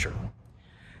future.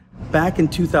 Back in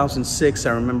 2006,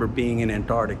 I remember being in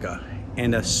Antarctica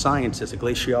And a scientist, a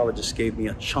glaciologist, gave me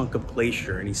a chunk of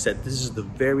glacier, and he said, this is the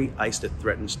very ice that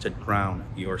threatens to drown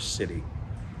your city.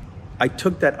 I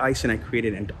took that ice and I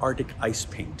created Antarctic ice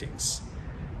paintings.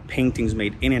 Paintings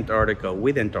made in Antarctica,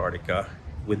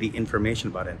 with the information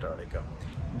about Antarctica.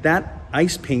 That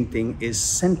ice painting is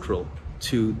central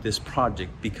to this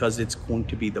project because it's going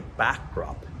to be the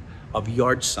backdrop of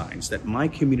yard signs that my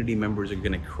community members are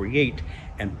going to create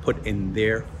and put in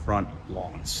their front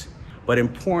lawns. But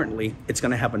importantly, it's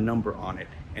going to have a number on it.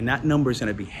 And that number is going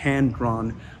to be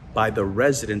hand-drawn by the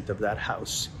resident of that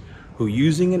house, who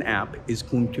using an app is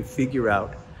going to figure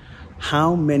out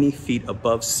how many feet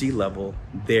above sea level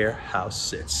their house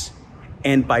sits.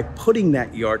 And by putting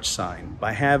that yard sign,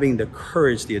 by having the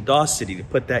courage, the audacity to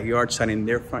put that yard sign in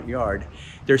their front yard,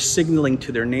 they're signaling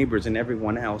to their neighbors and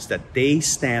everyone else that they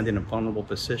stand in a vulnerable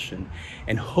position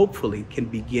and hopefully can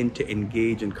begin to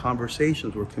engage in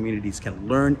conversations where communities can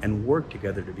learn and work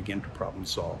together to begin to problem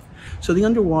solve. So the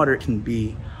underwater can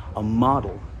be a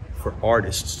model for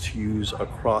artists to use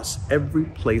across every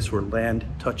place where land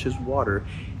touches water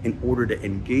in order to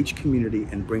engage community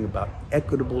and bring about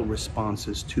equitable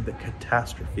responses to the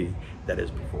catastrophe that is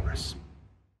before us.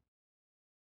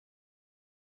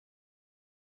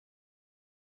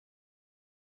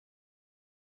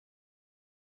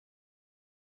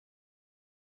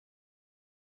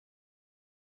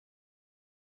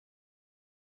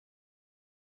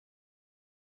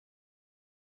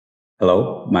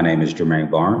 Hello, my name is Germane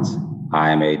Barnes.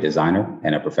 I am a designer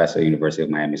and a professor at the University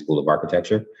of Miami School of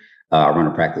Architecture. I run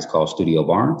a practice called Studio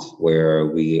Barnes, where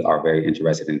we are very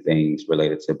interested in things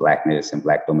related to Blackness and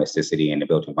Black domesticity in the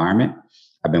built environment.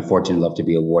 I've been fortunate enough to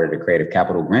be awarded a Creative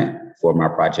Capital grant for my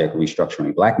project,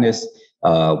 Restructuring Blackness,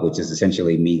 which is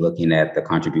essentially me looking at the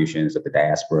contributions of the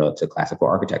diaspora to classical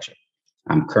architecture.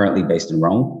 I'm currently based in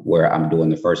Rome, where I'm doing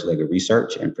the first leg of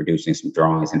research and producing some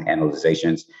drawings and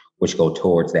analyzations which go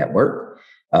towards that work.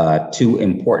 Two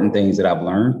important things that I've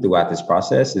learned throughout this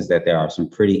process is that there are some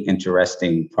pretty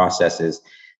interesting processes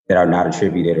that are not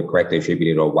attributed or correctly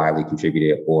attributed or widely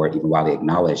contributed or even widely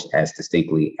acknowledged as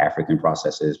distinctly African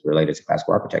processes related to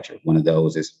classical architecture. One of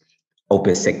those is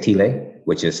opus sectile,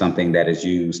 which is something that is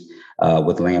used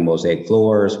with land mosaic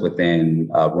floors within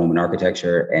Roman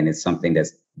architecture, and it's something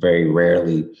that's very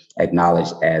rarely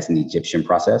acknowledged as an Egyptian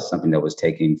process, something that was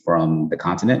taken from the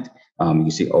continent.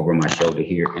 You see over my shoulder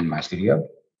here in my studio.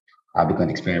 I've begun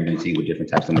experimenting with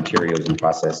different types of materials and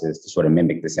processes to sort of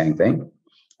mimic the same thing.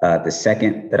 The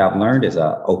second that I've learned is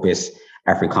opus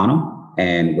africanum.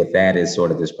 And with that is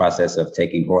sort of this process of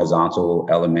taking horizontal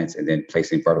elements and then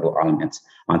placing vertical elements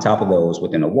on top of those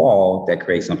within a wall that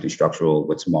creates something structural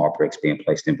with small bricks being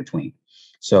placed in between.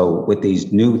 So with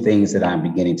these new things that I'm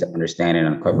beginning to understand and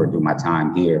uncover through my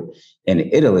time here in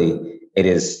Italy, it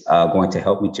is going to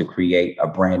help me to create a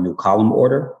brand new column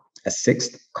order, a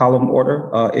sixth column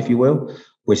order, if you will,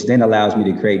 which then allows me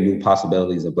to create new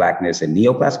possibilities of Blackness and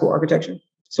neoclassical architecture.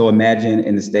 So imagine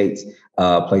in the States,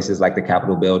 places like the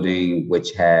Capitol building,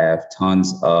 which have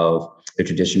tons of the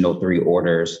traditional three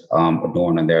orders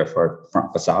adorned on their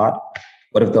front facade.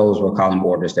 What if those were column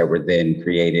orders that were then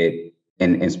created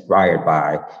and inspired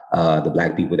by the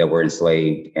Black people that were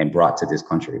enslaved and brought to this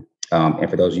country? And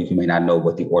for those of you who may not know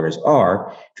what the orders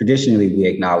are, traditionally we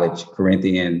acknowledge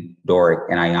Corinthian, Doric,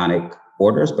 and Ionic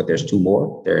orders, but there's two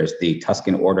more. There's the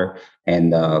Tuscan order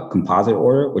and the Composite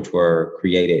order, which were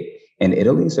created in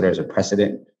Italy. So there's a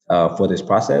precedent for this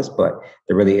process, but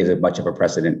there really isn't much of a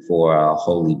precedent for a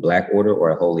wholly Black order or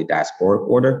a wholly diasporic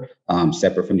order,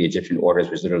 separate from the Egyptian orders,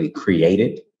 which literally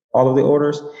created all of the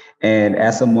orders. And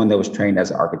as someone that was trained as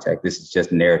an architect, this is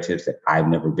just narratives that I've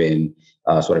never been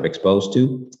sort of exposed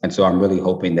to. And so I'm really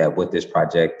hoping that with this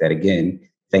project that, again,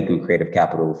 thank you Creative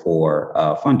Capital for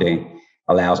funding,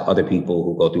 allows other people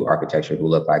who go through architecture who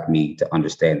look like me to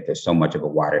understand that there's so much of a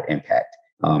wider impact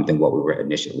than what we were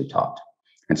initially taught.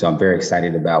 And so I'm very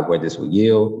excited about where this will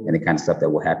yield and the kind of stuff that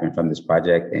will happen from this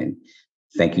project. And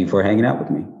thank you for hanging out with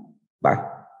me. Bye.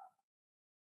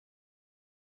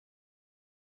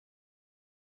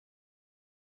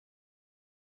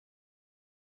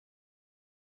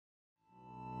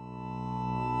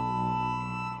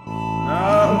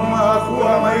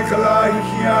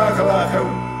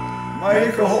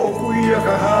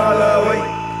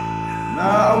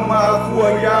 Na ma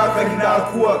kuwa ya karina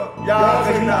kuwa ya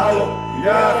karina alo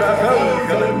ya ka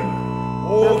kalani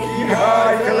o ki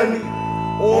ha kalani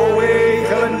o we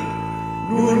kalani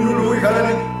nunu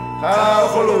kalani ha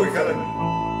kholo kalani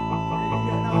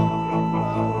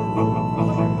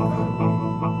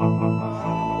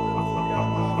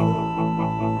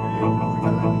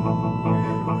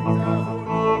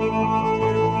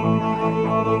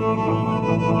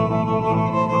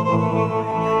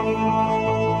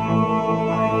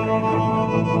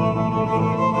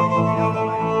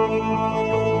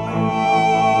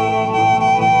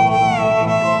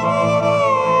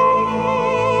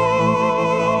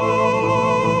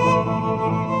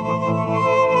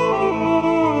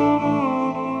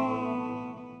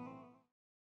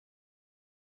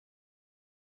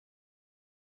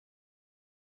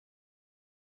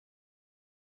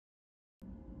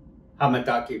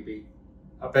Hamatakibi.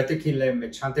 Abetakile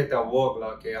mechante ta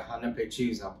wogla ke hanape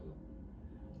chizaplo.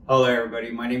 Hello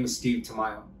everybody, my name is Steve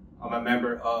Tamayo. I'm a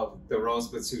member of the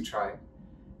Rosebud Sioux tribe.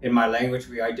 In my language,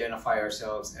 we identify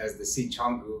ourselves as the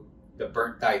Sichangu, the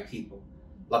Burnt Thigh people.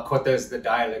 Lakota is the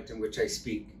dialect in which I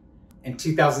speak. In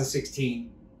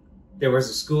 2016, there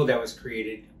was a school that was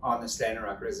created on the Standing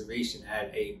Rock Reservation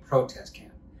at a protest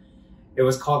camp. It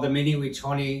was called the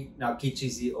Miniwichoni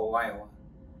Nakichizi Owaiwa.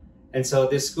 And so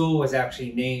this school was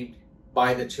actually named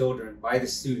by the children, by the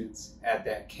students at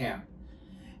that camp.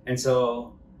 And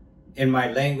so in my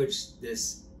language,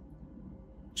 this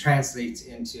translates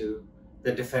into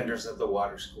the Defenders of the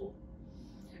Water School.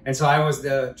 And so I was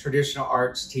the traditional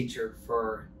arts teacher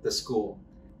for the school.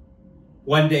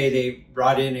 One day they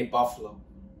brought in a buffalo.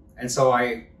 And so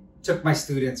I took my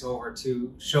students over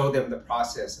to show them the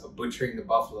process of butchering the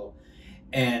buffalo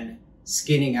and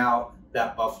skinning out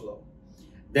that buffalo.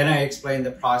 Then I explained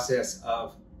the process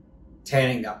of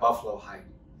tanning that buffalo hide.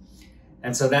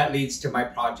 And so that leads to my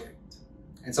project.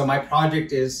 And so my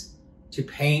project is to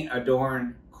paint,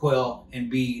 adorn, quill, and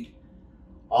bead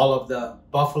all of the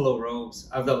buffalo robes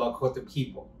of the Lakota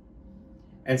people.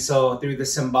 And so through the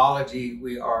symbology,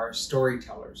 we are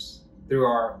storytellers. Through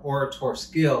our orator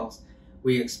skills,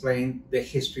 we explain the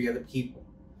history of the people,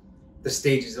 the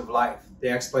stages of life, the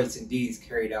exploits and deeds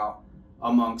carried out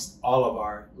amongst all of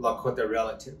our Lakota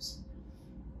relatives.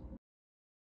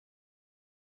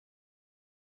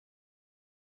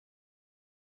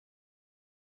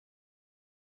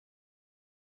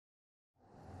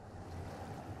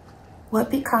 What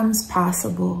becomes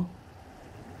possible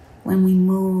when we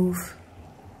move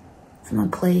from a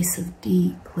place of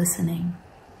deep listening?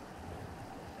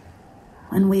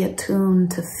 When we attune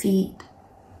to feet,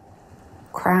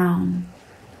 crown,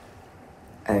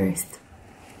 earth,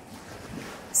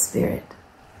 spirit.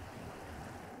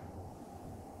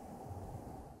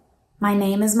 My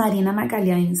name is Marina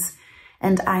Magalhães,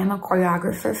 and I am a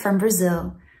choreographer from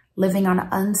Brazil living on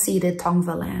unceded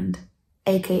Tongva land,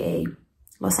 aka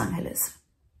Los Angeles.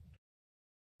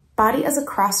 Body as a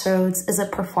Crossroads is a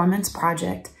performance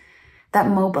project that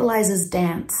mobilizes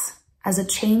dance as a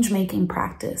change-making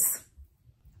practice.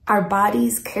 Our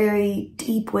bodies carry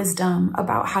deep wisdom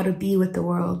about how to be with the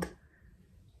world,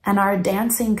 and our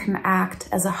dancing can act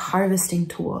as a harvesting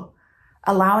tool,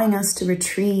 allowing us to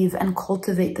retrieve and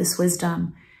cultivate this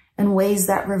wisdom in ways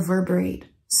that reverberate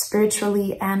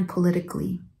spiritually and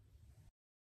politically.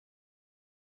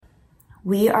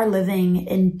 We are living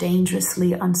in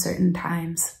dangerously uncertain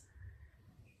times,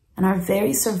 and our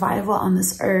very survival on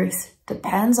this earth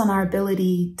depends on our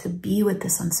ability to be with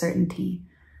this uncertainty,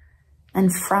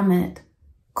 and from it,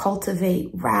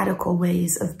 cultivate radical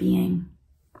ways of being.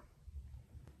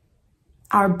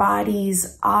 Our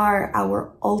bodies are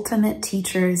our ultimate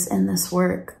teachers in this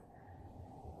work,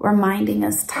 reminding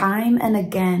us time and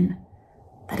again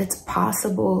that it's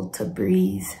possible to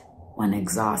breathe when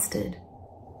exhausted,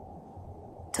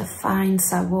 to find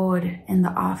sabor in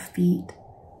the offbeat,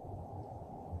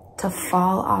 to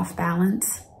fall off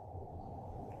balance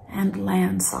and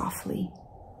land softly.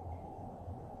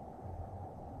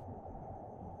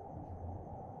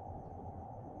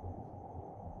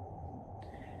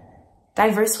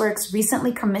 DiverseWorks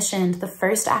recently commissioned the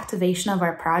first activation of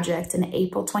our project in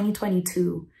April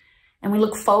 2022, and we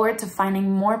look forward to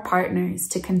finding more partners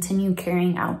to continue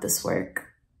carrying out this work.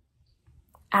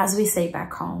 As we say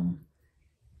back home,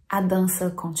 a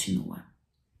dança continua.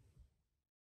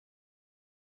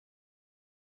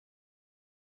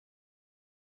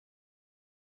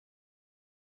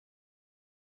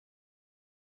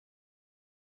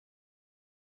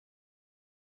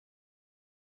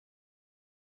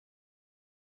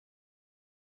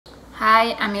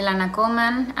 Hi, I'm Ilana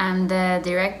Coleman. I'm the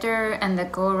director and the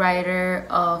co-writer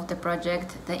of the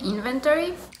project The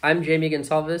Inventory. I'm Jamie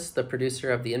Gonçalves, the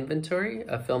producer of The Inventory,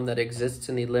 a film that exists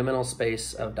in the liminal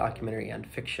space of documentary and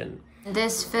fiction.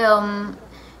 This film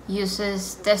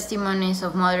uses testimonies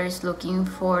of mothers looking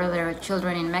for their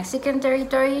children in Mexican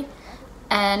territory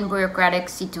and bureaucratic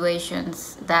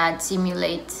situations that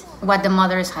simulate what the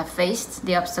mothers have faced,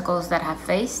 the obstacles that have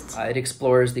faced. It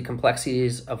explores the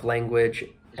complexities of language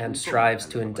and strives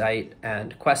to indict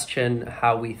and question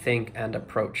how we think and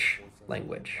approach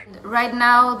language. Right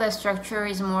now, the structure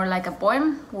is more like a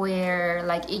poem where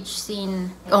like each scene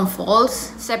unfolds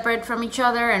separate from each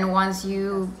other, and once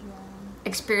you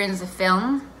experience the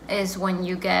film is when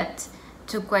you get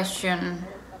to question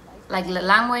like the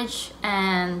language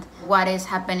and what is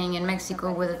happening in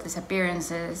Mexico with the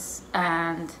disappearances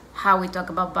and how we talk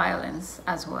about violence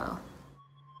as well.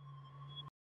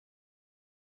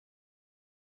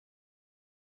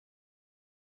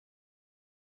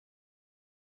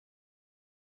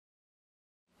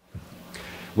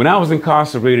 When I was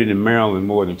incarcerated in Maryland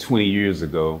more than 20 years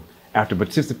ago, after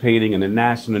participating in a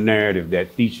national narrative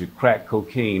that featured crack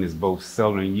cocaine as both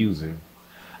seller and user,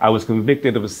 I was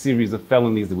convicted of a series of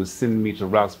felonies that would send me to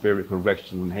Roxbury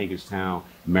Correctional in Hagerstown,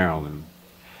 Maryland.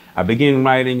 I began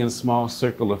writing in a small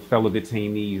circle of fellow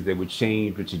detainees that would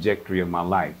change the trajectory of my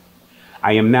life.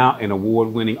 I am now an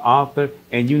award-winning author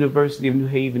and University of New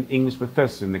Haven English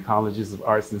professor in the Colleges of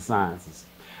Arts and Sciences.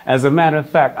 As a matter of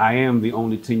fact, I am the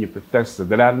only tenured professor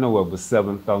that I know of with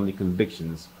 7 felony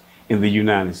convictions in the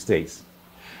United States.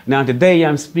 Now today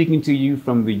I'm speaking to you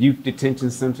from the Youth Detention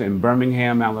Center in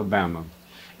Birmingham, Alabama.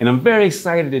 And I'm very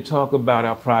excited to talk about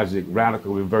our project,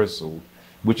 Radical Reversal,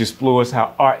 which explores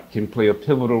how art can play a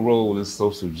pivotal role in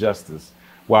social justice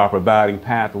while providing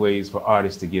pathways for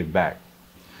artists to give back.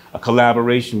 A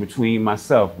collaboration between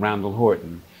myself, Randall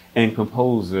Horton, and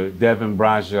composer Devin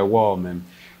Waldman.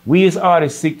 We as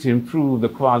artists seek to improve the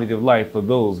quality of life for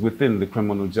those within the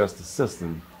criminal justice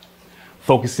system,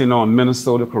 focusing on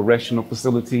Minnesota Correctional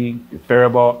Facility in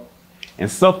Faribault and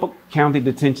Suffolk County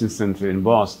Detention Center in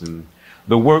Boston.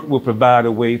 The work will provide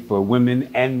a way for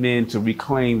women and men to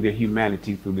reclaim their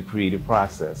humanity through the creative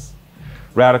process.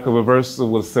 Radical Reversal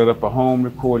will set up a home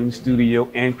recording studio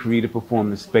and creative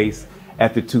performance space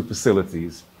at the 2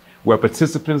 facilities, where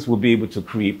participants will be able to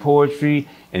create poetry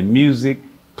and music,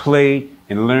 play,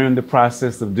 and learn the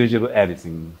process of digital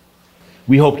editing.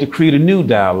 We hope to create a new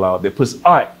dialogue that puts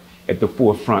art at the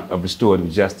forefront of restorative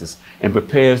justice and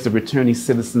prepares the returning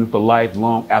citizen for life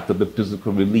long after the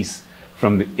physical release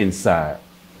from the inside.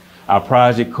 Our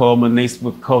project culminates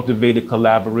with cultivated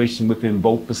collaboration within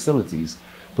both facilities,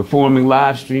 performing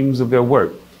live streams of their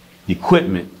work. The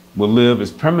equipment will live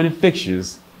as permanent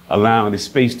fixtures, allowing the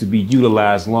space to be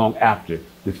utilized long after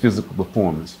the physical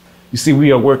performance. You see,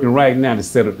 we are working right now to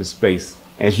set up the space.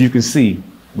 As you can see,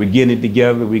 we're getting it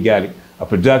together. We got a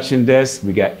production desk,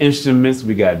 we got instruments,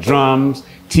 we got drums,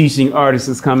 teaching artists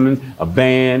is coming, a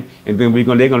band, and then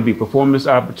they're gonna be performance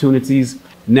opportunities.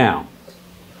 Now,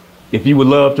 if you would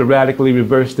love to radically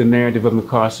reverse the narrative of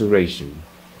incarceration,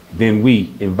 then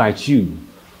we invite you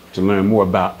to learn more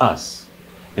about us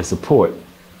and support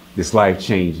this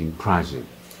life-changing project.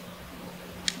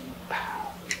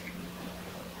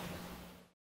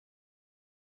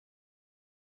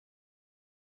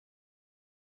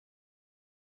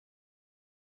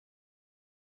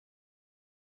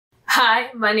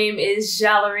 Hi, my name is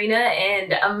Marina,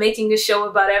 and I'm making a show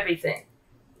about everything.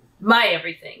 My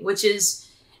everything, which is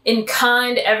in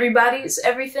kind everybody's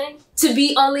everything. To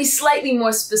be only slightly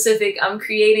more specific, I'm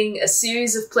creating a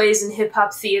series of plays in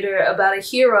hip-hop theater about a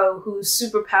hero whose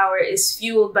superpower is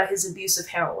fueled by his abuse of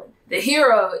heroin. The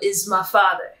hero is my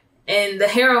father, and the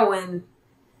heroine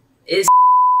is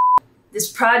This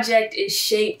project is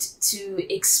shaped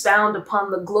to expound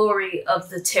upon the glory of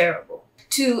the terrible,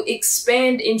 to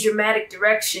expand in dramatic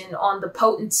direction on the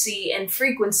potency and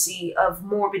frequency of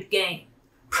morbid gain.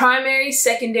 Primary,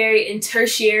 secondary, and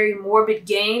tertiary morbid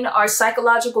gain are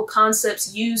psychological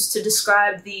concepts used to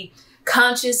describe the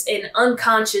conscious and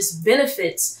unconscious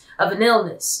benefits of an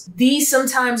illness. These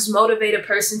sometimes motivate a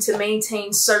person to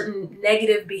maintain certain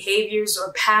negative behaviors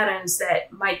or patterns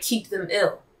that might keep them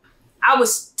ill. I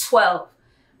was 12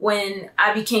 when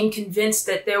I became convinced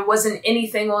that there wasn't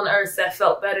anything on earth that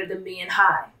felt better than being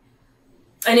high.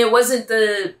 And it wasn't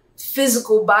the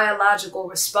physical, biological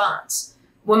response.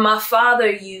 When my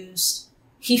father used,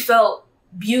 he felt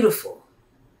beautiful,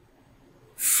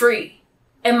 free.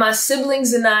 And my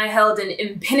siblings and I held an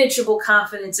impenetrable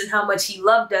confidence in how much he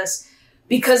loved us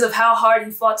because of how hard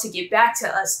he fought to get back to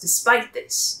us despite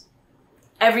this.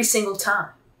 Every single time.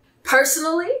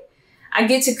 Personally, I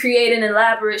get to create an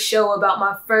elaborate show about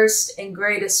my first and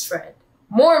greatest friend.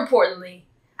 More importantly,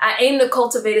 I aim to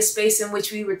cultivate a space in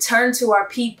which we return to our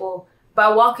people by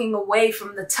walking away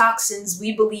from the toxins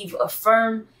we believe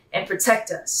affirm and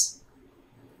protect us.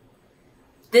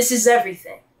 This is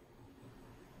everything.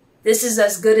 This is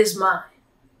as good as mine.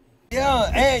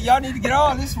 Yeah, hey, y'all need to get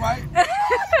all this right.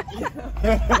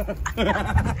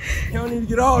 Y'all need to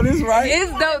get all this right.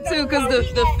 It's dope too, cause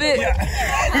the fit. Yeah.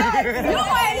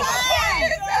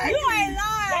 You ain't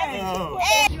lying.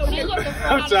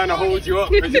 I'm trying to hold you up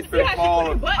because you feel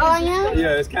falling. Oh, yeah?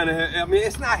 Yeah, it's kind of, I mean,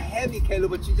 it's not heavy, Kayla,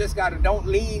 but you just gotta, don't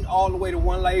lean all the way to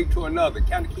one leg to another.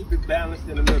 Kind of keep it balanced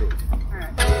in the middle. All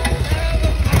right.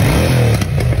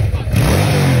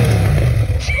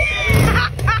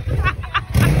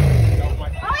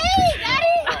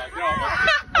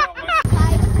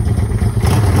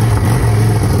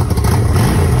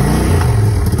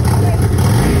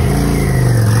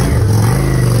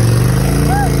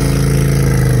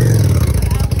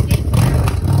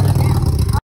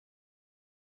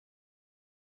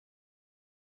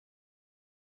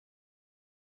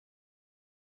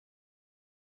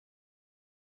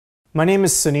 My name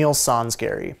is Sunil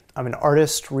Sansgary. I'm an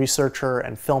artist, researcher,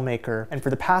 and filmmaker, and for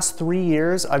the past 3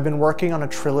 years, I've been working on a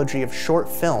trilogy of short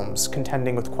films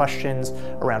contending with questions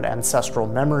around ancestral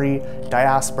memory,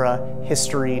 diaspora,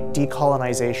 history,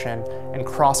 decolonization, and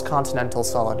cross-continental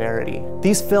solidarity.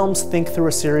 These films think through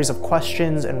a series of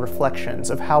questions and reflections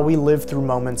of how we live through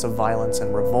moments of violence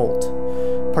and revolt,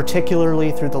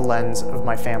 particularly through the lens of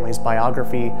my family's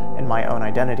biography and my own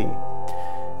identity.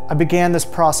 I began this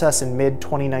process in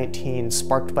mid-2019,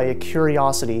 sparked by a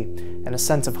curiosity and a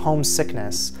sense of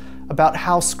homesickness about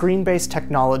how screen-based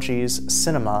technologies,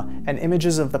 cinema, and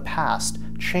images of the past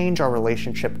change our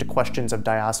relationship to questions of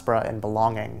diaspora and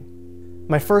belonging.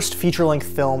 My first feature-length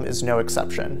film is no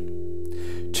exception.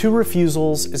 Two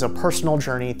Refusals is a personal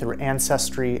journey through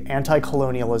ancestry,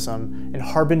 anti-colonialism, and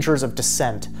harbingers of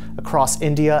dissent across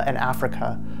India and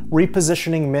Africa,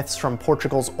 repositioning myths from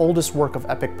Portugal's oldest work of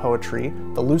epic poetry,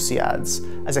 the Lusiads,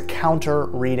 as a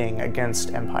counter-reading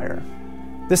against empire.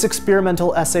 This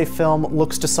experimental essay film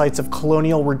looks to sites of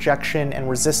colonial rejection and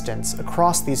resistance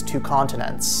across these two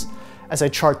continents, as I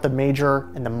chart the major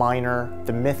and the minor,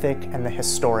 the mythic and the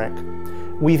historic,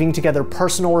 weaving together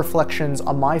personal reflections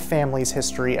on my family's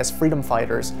history as freedom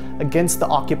fighters against the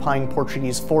occupying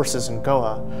Portuguese forces in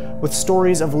Goa, with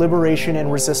stories of liberation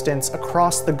and resistance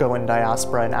across the Goan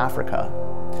diaspora in Africa.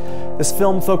 This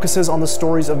film focuses on the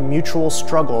stories of mutual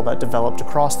struggle that developed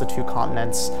across the two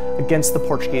continents against the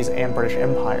Portuguese and British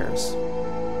empires.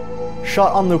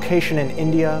 Shot on location in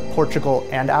India, Portugal,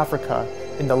 and Africa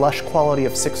in the lush quality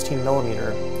of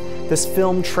 16mm, this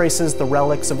film traces the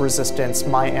relics of resistance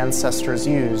my ancestors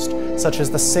used, such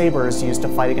as the sabers used to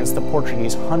fight against the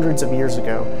Portuguese hundreds of years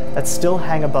ago that still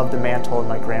hang above the mantle in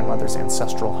my grandmother's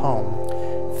ancestral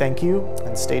home. Thank you,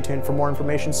 and stay tuned for more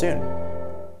information soon.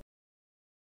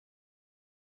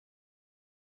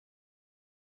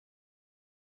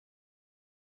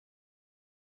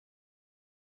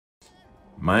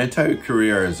 My entire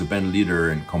career as a band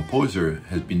leader and composer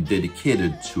has been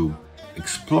dedicated to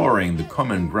exploring the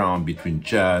common ground between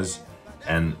jazz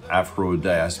and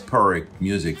Afro-diasporic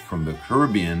music from the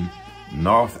Caribbean,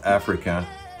 North Africa,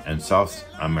 and South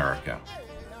America.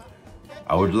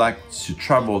 I would like to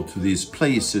travel to these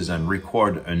places and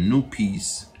record a new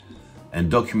piece and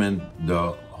document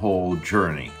the whole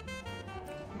journey.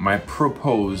 My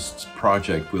proposed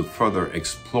project will further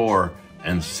explore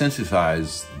and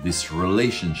synthesize this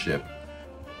relationship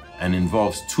and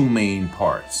involves two main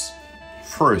parts.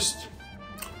 First,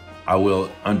 I will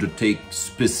undertake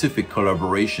specific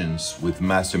collaborations with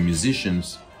master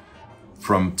musicians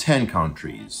from 10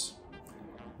 countries: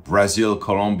 Brazil,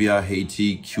 Colombia,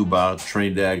 Haiti, Cuba,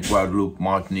 Trinidad, Guadeloupe,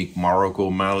 Martinique, Morocco,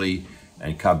 Mali,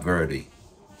 and Cape Verde,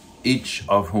 each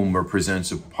of whom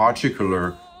represents a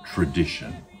particular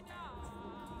tradition.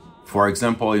 For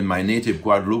example, in my native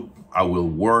Guadeloupe, I will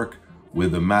work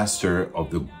with the master of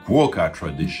the Gwoka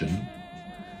tradition,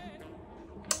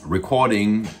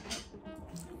 recording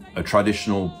a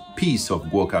traditional piece of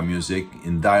Gwoka music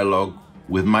in dialogue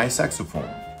with my saxophone.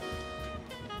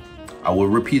 I will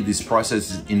repeat this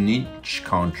process in each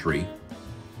country.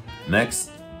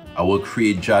 Next, I will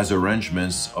create jazz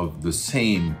arrangements of the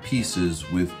same pieces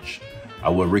which I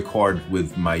will record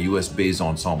with my US-based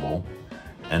ensemble,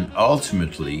 and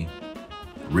ultimately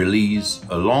release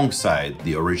alongside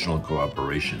the original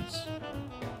collaborations.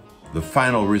 The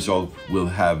final result will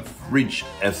have rich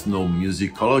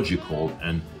ethnomusicological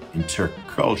and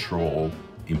intercultural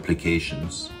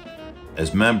implications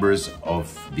as members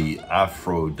of the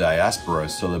Afro diaspora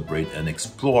celebrate and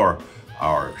explore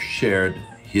our shared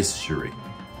history.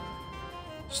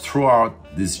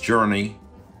 Throughout this journey,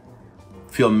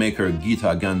 filmmaker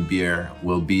Gita Ganbier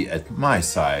will be at my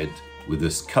side with a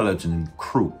skeleton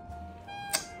crew,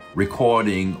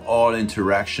 recording all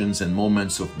interactions and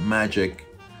moments of magic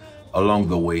along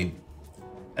the way,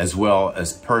 as well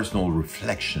as personal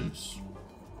reflections.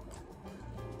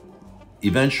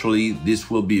 Eventually,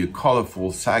 this will be a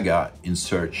colorful saga in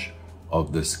search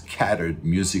of the scattered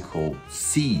musical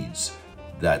seeds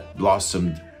that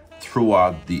blossomed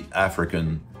throughout the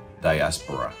African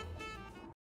diaspora.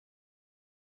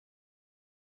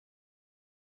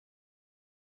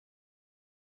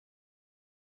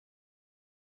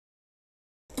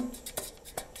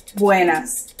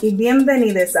 Buenas y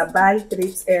bienvenidos a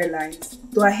Baltrips Airlines,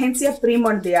 tu agencia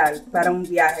primordial para un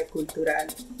viaje cultural.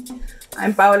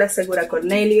 I'm Paola Segura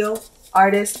Cornelio,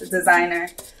 artist, designer,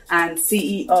 and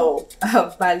CEO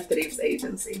of Baltrips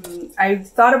Agency. I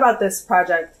thought about this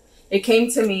project. It came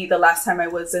to me the last time I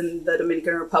was in the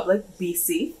Dominican Republic,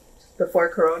 BC, before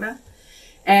Corona.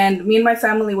 And me and my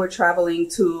family were traveling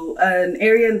to an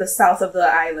area in the south of the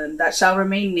island that shall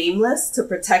remain nameless to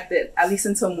protect it, at least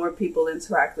until more people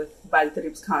interact with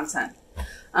Valtrip's content.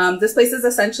 This place is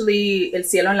essentially el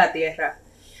cielo en la tierra.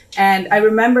 And I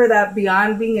remember that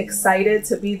beyond being excited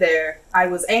to be there, I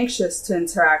was anxious to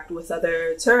interact with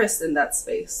other tourists in that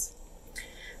space.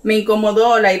 Me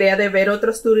incomodó la idea de ver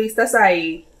otros turistas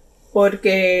ahí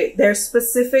porque there's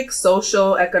specific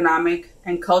social, economic,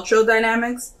 and cultural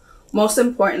dynamics, most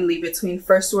importantly between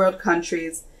first world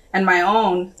countries and my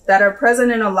own, that are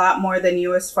present in a lot more than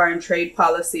U.S. foreign trade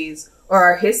policies or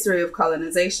our history of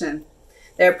colonization.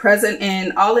 They're present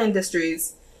in all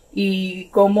industries y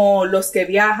como los que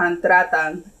viajan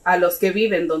tratan a los que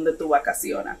viven donde tú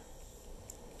vacacionas.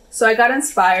 So I got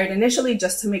inspired initially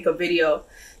just to make a video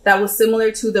that was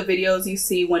similar to the videos you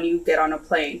see when you get on a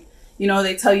plane. You know,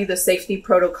 they tell you the safety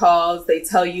protocols, they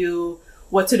tell you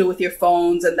what to do with your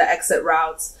phones and the exit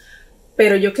routes.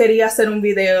 Pero yo quería hacer un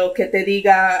video que te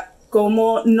diga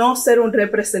cómo no ser un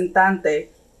representante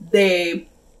de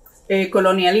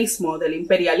colonialismo, del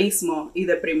imperialismo y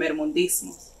de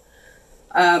primermundismo.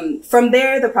 From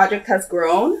there, the project has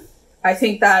grown. I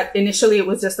think that initially it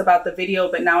was just about the video,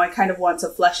 but now I kind of want to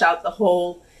flesh out the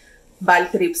whole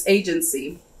Valtrips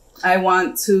agency. I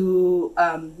want to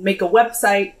make a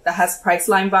website that has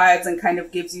Priceline vibes and kind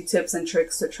of gives you tips and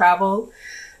tricks to travel.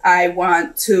 I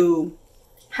want to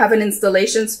have an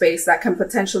installation space that can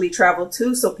potentially travel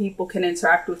to so people can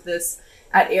interact with this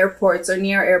at airports or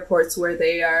near airports where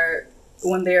they are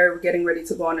when they're getting ready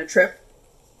to go on a trip.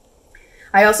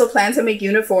 I also plan to make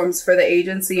uniforms for the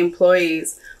agency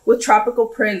employees with tropical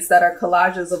prints that are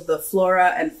collages of the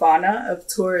flora and fauna of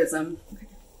tourism.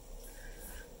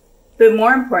 But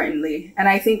more importantly, and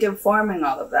I think informing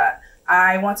all of that,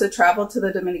 I want to travel to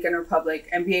the Dominican Republic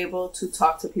and be able to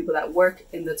talk to people that work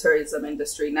in the tourism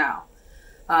industry now.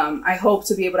 I hope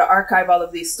to be able to archive all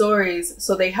of these stories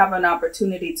so they have an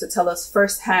opportunity to tell us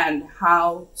firsthand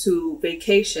how to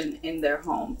vacation in their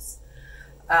homes.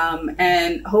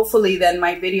 And hopefully then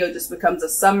my video just becomes a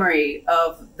summary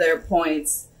of their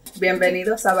points.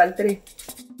 Bienvenidos a Valtrip.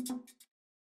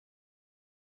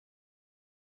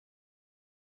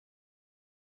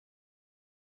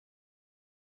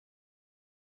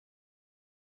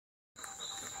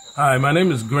 Hi, my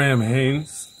name is Graham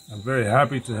Haynes. I'm very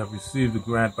happy to have received a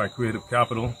grant by Creative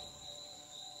Capital.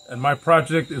 And my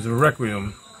project is a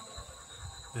requiem.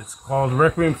 It's called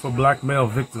Requiem for Black Male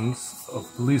Victims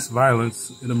of Police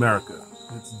Violence in America.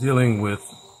 It's dealing with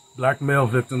black male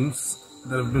victims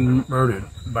that have been murdered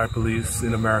by police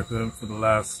in America for the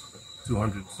last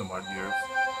 200 some odd years.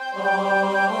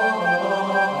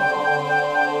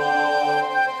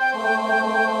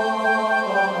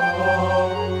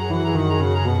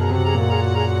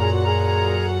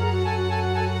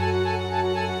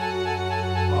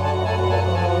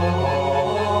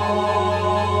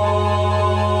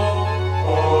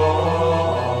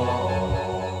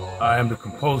 I am the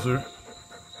composer.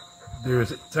 There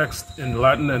is a text in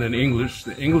Latin and in English.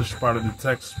 The English part of the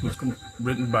text was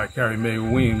written by Carrie Mae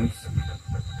Weems,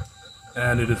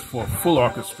 and it is for full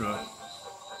orchestra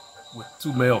with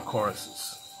 2 male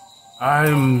choruses.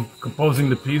 I'm composing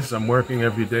the piece. I'm working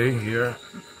every day here.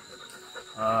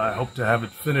 I hope to have it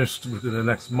finished within the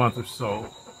next month or so,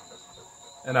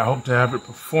 and I hope to have it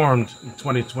performed in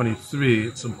 2023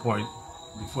 at some point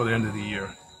before the end of the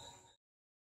year.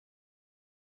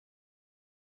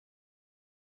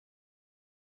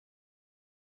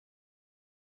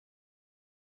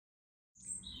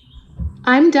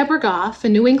 I'm Deborah Goffe, a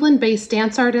New England-based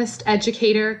dance artist,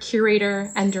 educator,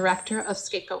 curator, and director of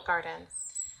Scapegoat Garden.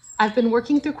 I've been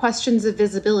working through questions of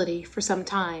visibility for some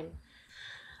time.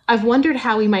 I've wondered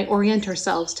how we might orient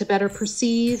ourselves to better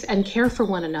perceive and care for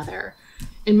one another.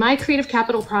 In my Creative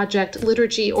Capital project,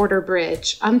 Liturgy, Order,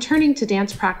 Bridge, I'm turning to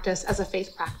dance practice as a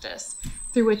faith practice,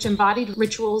 through which embodied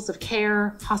rituals of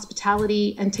care,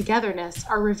 hospitality, and togetherness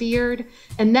are revered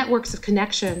and networks of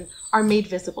connection are made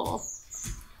visible.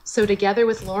 So together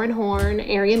with Lauren Horn,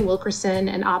 Arian Wilkerson,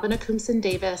 and Abena Kumsen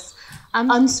Davis, I'm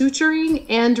unsuturing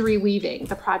and reweaving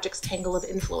the project's tangle of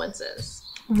influences.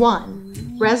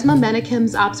 1. Resmaa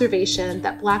Menakem's observation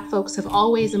that Black folks have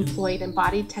always employed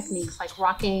embodied techniques like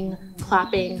rocking,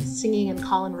 clapping, singing, and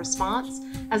call and response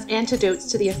as antidotes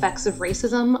to the effects of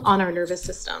racism on our nervous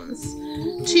systems.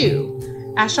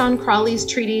 2. Ashon Crawley's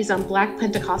treatise on Black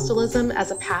Pentecostalism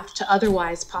as a path to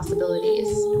otherwise possibilities.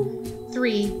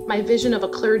 3. My vision of a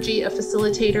clergy of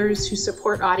facilitators who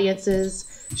support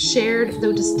audiences, shared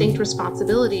though distinct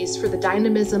responsibilities for the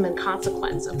dynamism and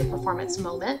consequence of the performance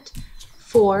moment.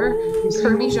 4.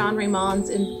 Kirby Jean Raymond's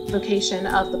invocation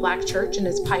of the Black church in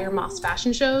his Pyre Moss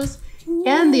fashion shows,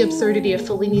 and the absurdity of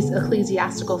Fellini's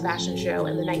ecclesiastical fashion show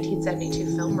in the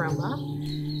 1972 film Roma.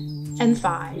 And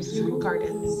 5,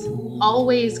 gardens.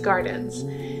 Always gardens.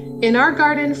 In our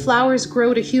garden, flowers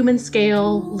grow to human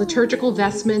scale, liturgical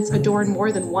vestments adorn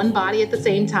more than one body at the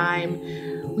same time.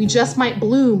 We just might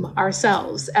bloom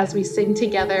ourselves as we sing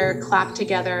together, clap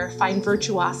together, find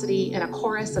virtuosity in a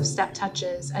chorus of step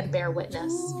touches, and bear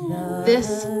witness.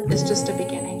 This is just a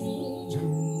beginning.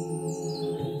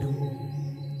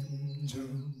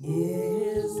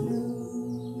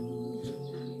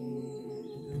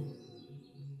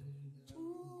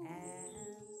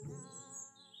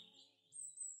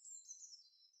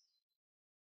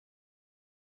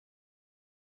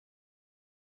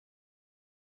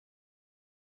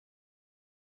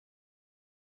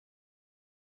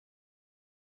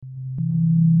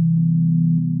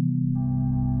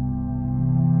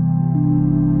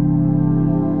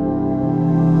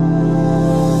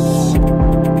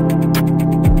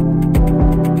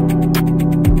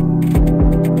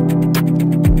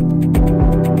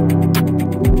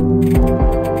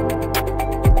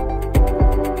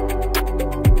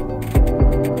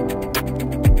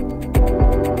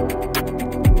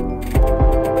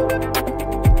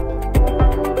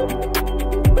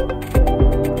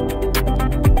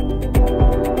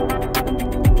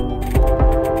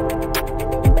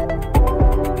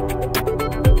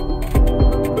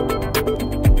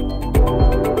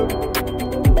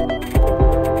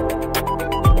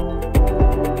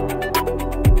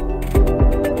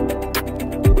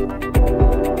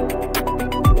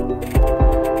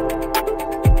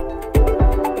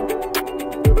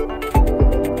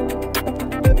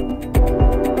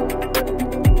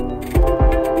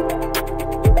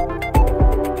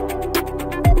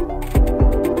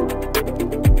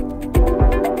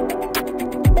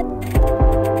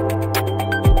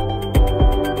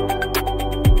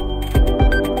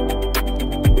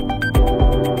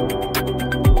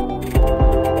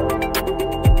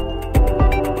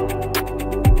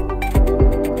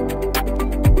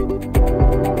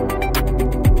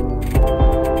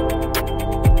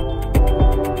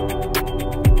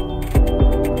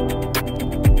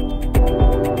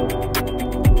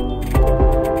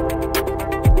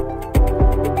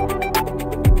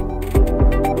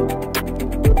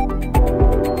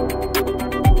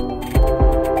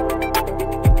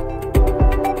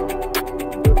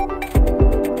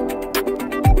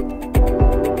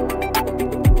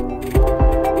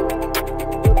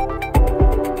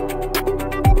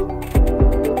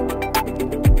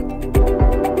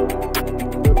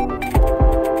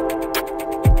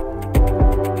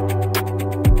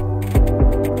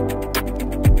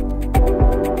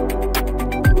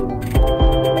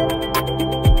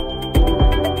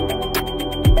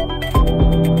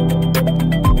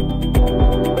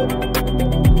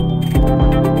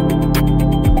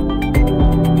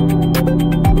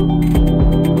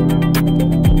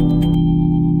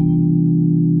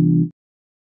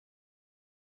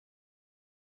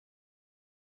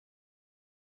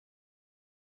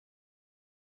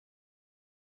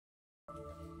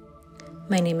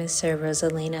 My name is Sarah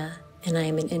Rosalina, and I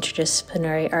am an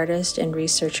interdisciplinary artist and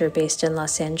researcher based in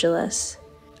Los Angeles.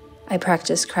 I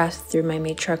practice craft through my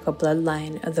matriarchal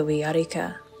bloodline of the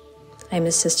Wiyarika. I'm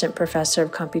assistant professor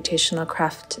of computational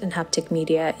craft and haptic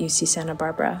media at UC Santa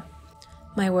Barbara.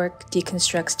 My work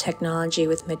deconstructs technology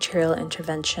with material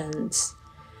interventions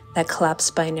that collapse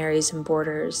binaries and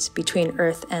borders between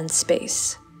Earth and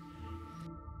space.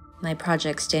 My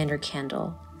project, Standard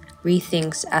Candle,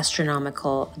 rethinks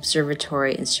astronomical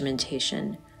observatory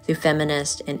instrumentation through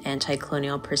feminist and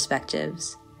anti-colonial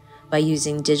perspectives by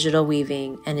using digital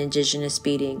weaving and indigenous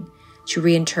beading to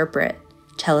reinterpret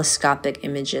telescopic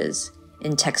images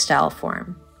in textile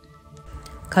form.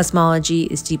 Cosmology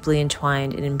is deeply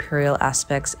entwined in imperial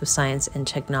aspects of science and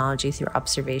technology through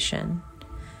observation.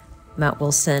 Mount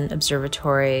Wilson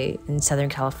Observatory in Southern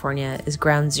California is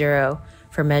ground zero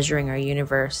for measuring our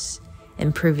universe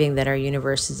and proving that our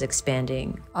universe is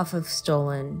expanding off of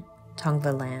stolen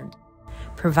Tongva land,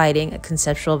 providing a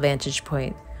conceptual vantage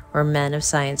point where men of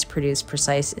science produce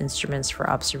precise instruments for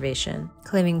observation,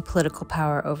 claiming political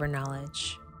power over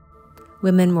knowledge.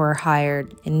 Women were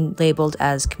hired and labeled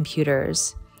as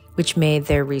computers, which made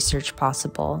their research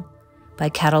possible by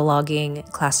cataloging,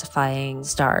 classifying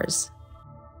stars.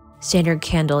 Standard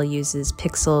Candle uses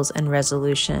pixels and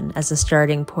resolution as a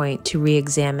starting point to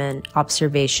re-examine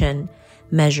observation,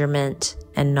 measurement,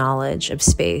 and knowledge of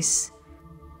space.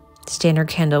 Standard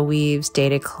Candle weaves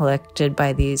data collected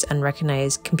by these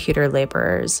unrecognized computer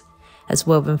laborers as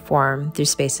woven form through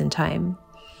space and time,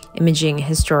 imaging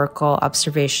historical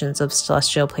observations of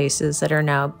celestial places that are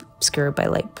now obscured by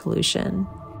light pollution.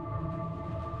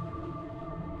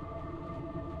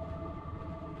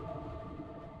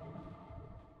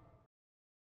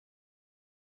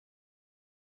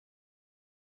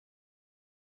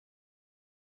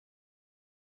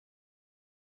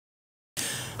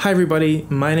 Hi everybody,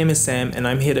 my name is Sam and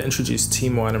I'm here to introduce Te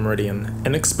Moana Meridian,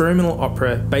 an experimental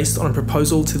opera based on a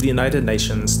proposal to the United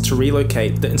Nations to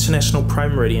relocate the International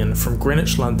Prime Meridian from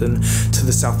Greenwich, London to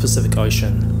the South Pacific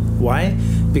Ocean. Why?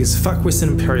 Because fuck Western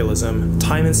imperialism,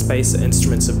 time and space are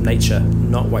instruments of nature,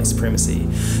 not white supremacy.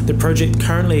 The project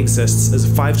currently exists as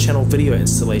a 5-channel video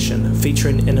installation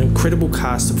featuring an incredible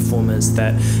cast of performers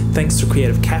that, thanks to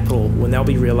Creative Capital, will now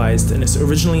be realised in its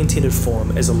originally intended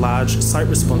form as a large,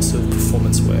 site-responsive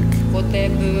performance work.